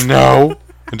substance. No,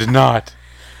 I did not.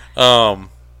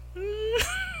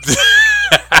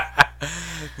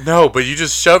 No, but you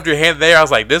just shoved your hand there. I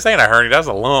was like, this ain't a hernia, that's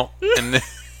a lump. And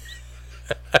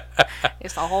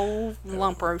it's a whole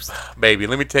lump roast. Baby,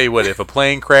 let me tell you what, if a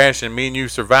plane crash and me and you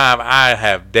survive, I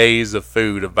have days of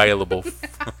food available.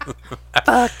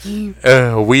 Fuck you.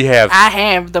 I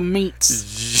have the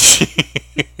meats.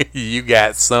 You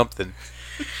got something.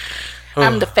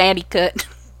 I'm the fatty cut.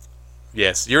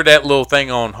 Yes, you're that little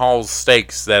thing on Hall's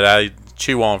Steaks that I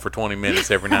chew on for 20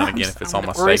 minutes every now and again if it's on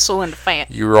my steak. Gristle and the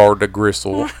fat. You are the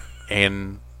gristle,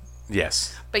 and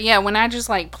yes. But yeah, when I just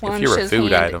like plunged his hand... If you're a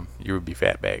food item, you would be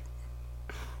fat bag.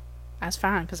 That's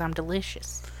fine, because I'm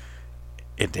delicious.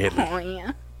 And deadly. Oh,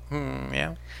 yeah.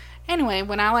 Yeah. Anyway,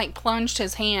 when I like plunged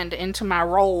his hand into my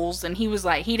rolls, and he was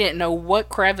like, he didn't know what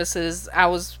crevices I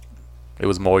was... It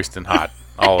was moist and hot,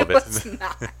 all of it. It was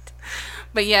not.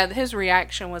 But yeah, his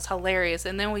reaction was hilarious.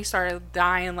 And then we started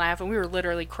dying laughing. We were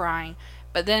literally crying.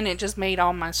 But then it just made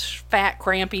all my fat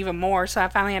cramp even more. So I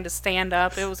finally had to stand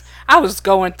up. I was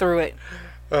going through it.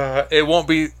 It won't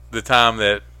be the time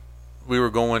that we were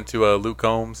going to Luke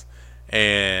Combs.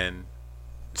 And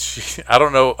I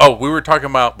don't know. Oh, we were talking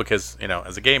about, because, you know,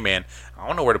 as a gay man, I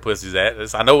don't know where the pussy's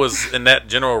at. I know it was in that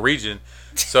general region.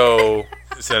 So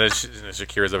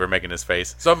Shakira's over making this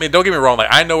face. So, I mean, don't get me wrong. Like,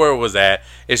 I know where it was at.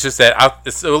 It's just that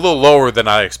it's a little lower than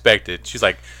I expected. She's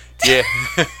like, yeah.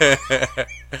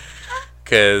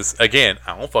 Because, again,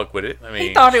 I don't fuck with it. I mean,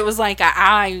 he thought it was like an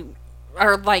eye,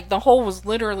 or like the hole was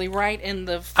literally right in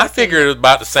the I figured it was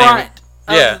about the same. Front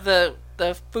of the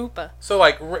fupa. So,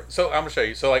 like, I'm going to show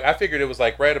you. So, like, I figured it was,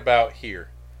 like, right about here.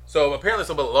 So, apparently it's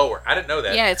a little bit lower. I didn't know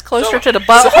that. Yeah, it's closer to the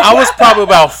butt. So I was probably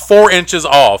about 4 inches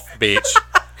off, bitch.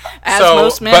 As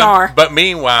most men are. But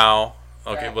meanwhile,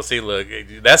 okay, well, see, look,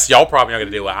 that's y'all probably not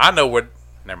going to deal with. I know what.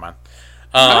 Never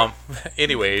mind.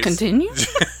 Anyways. Continue.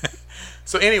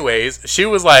 So, anyways, she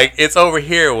was like, "It's over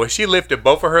here." When she lifted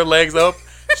both of her legs up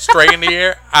straight in the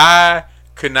air, I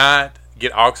could not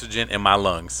get oxygen in my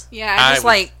lungs. Yeah,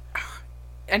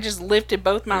 I just lifted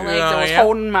both my legs. I was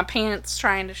holding my pants,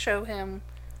 trying to show him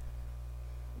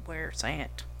where's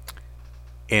that.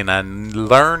 And I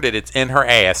learned that it's in her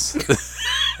ass.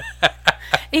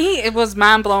 He was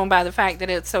mind blown by the fact that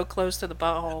it's so close to the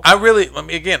butthole. I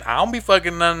don't be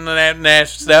fucking none of that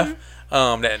nasty stuff.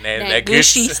 That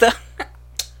gushy stuff.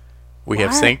 We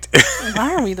have synced.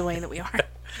 Why are we the way that we are?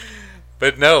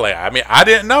 But no, like, I mean, I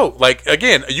didn't know. Like,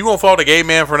 again, you gonna fault a gay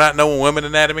man for not knowing women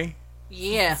anatomy?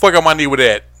 Yeah. Fuck on my knee with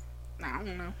that. I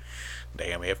don't know.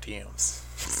 Damn FTMs.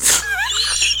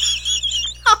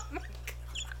 Oh my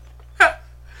god.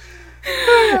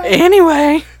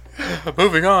 Anyway,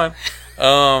 moving on.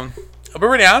 But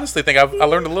really, I honestly think I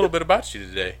learned a little bit about you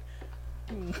today.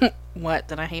 What?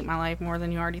 That I hate my life more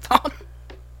than you already thought?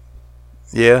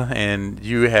 Yeah, and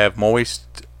you have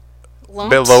moist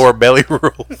lower belly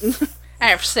rolls. I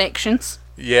have sections.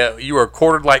 Yeah, you are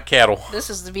quartered like cattle. This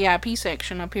is the VIP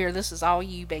section up here. This is all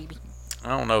you, baby.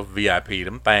 I don't know if VIP.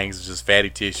 Them things is just fatty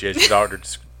tissue as your doctor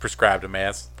prescribed them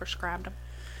as. Prescribed them.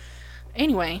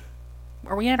 Anyway,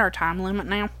 are we at our time limit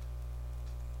now?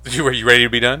 Are you ready to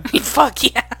be done? Fuck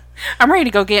yeah. I'm ready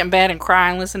to go get in bed and cry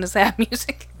and listen to sad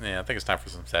music. Yeah, I think it's time for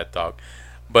some sad talk.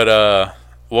 But,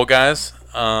 well, guys,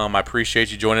 I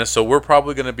appreciate you joining us. So we're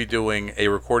probably going to be doing a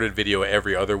recorded video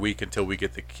every other week until we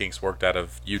get the kinks worked out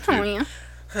of YouTube. Oh,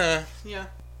 yeah. Yeah.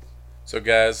 So,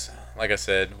 guys, like I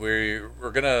said, we're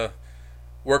going to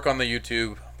work on the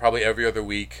YouTube probably every other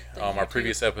week. Our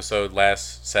previous episode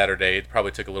last Saturday, it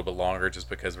probably took a little bit longer just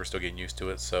because we're still getting used to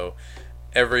it. So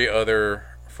every other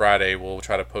Friday, we'll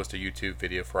try to post a YouTube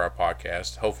video for our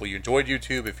podcast. Hopefully you enjoyed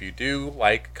YouTube. If you do,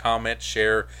 like, comment,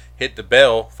 share, hit the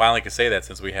bell. Finally can say that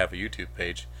since we have a YouTube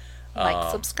page. Like,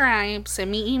 subscribe,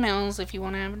 send me emails if you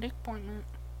want to have a dick appointment.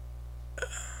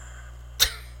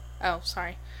 Oh,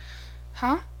 sorry.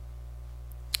 Huh?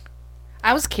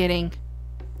 I was kidding.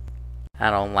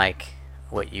 I don't like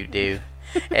what you do.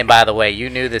 And by the way, you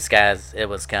knew it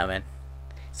was coming.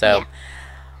 So, yeah.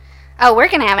 Oh, we're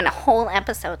going to have a whole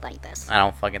episode like this. I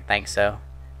don't fucking think so.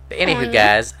 But anywho,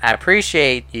 guys, I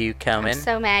appreciate you coming. I'm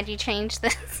so mad you changed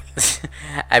this.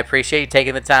 I appreciate you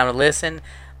taking the time to listen.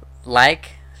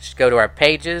 Go to our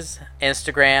pages,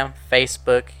 Instagram,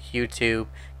 Facebook, YouTube,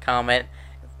 comment.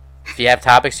 If you have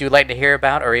topics you'd like to hear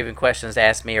about or even questions to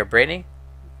ask me or Brittney,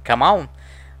 come on.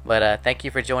 But thank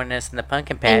you for joining us in the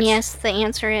Punkin Patch. And yes, the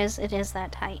answer is it is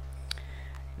that tight.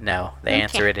 No, the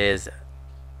answer it is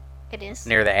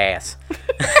near the ass.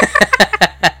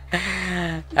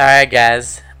 All right,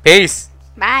 guys. Peace.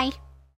 Bye.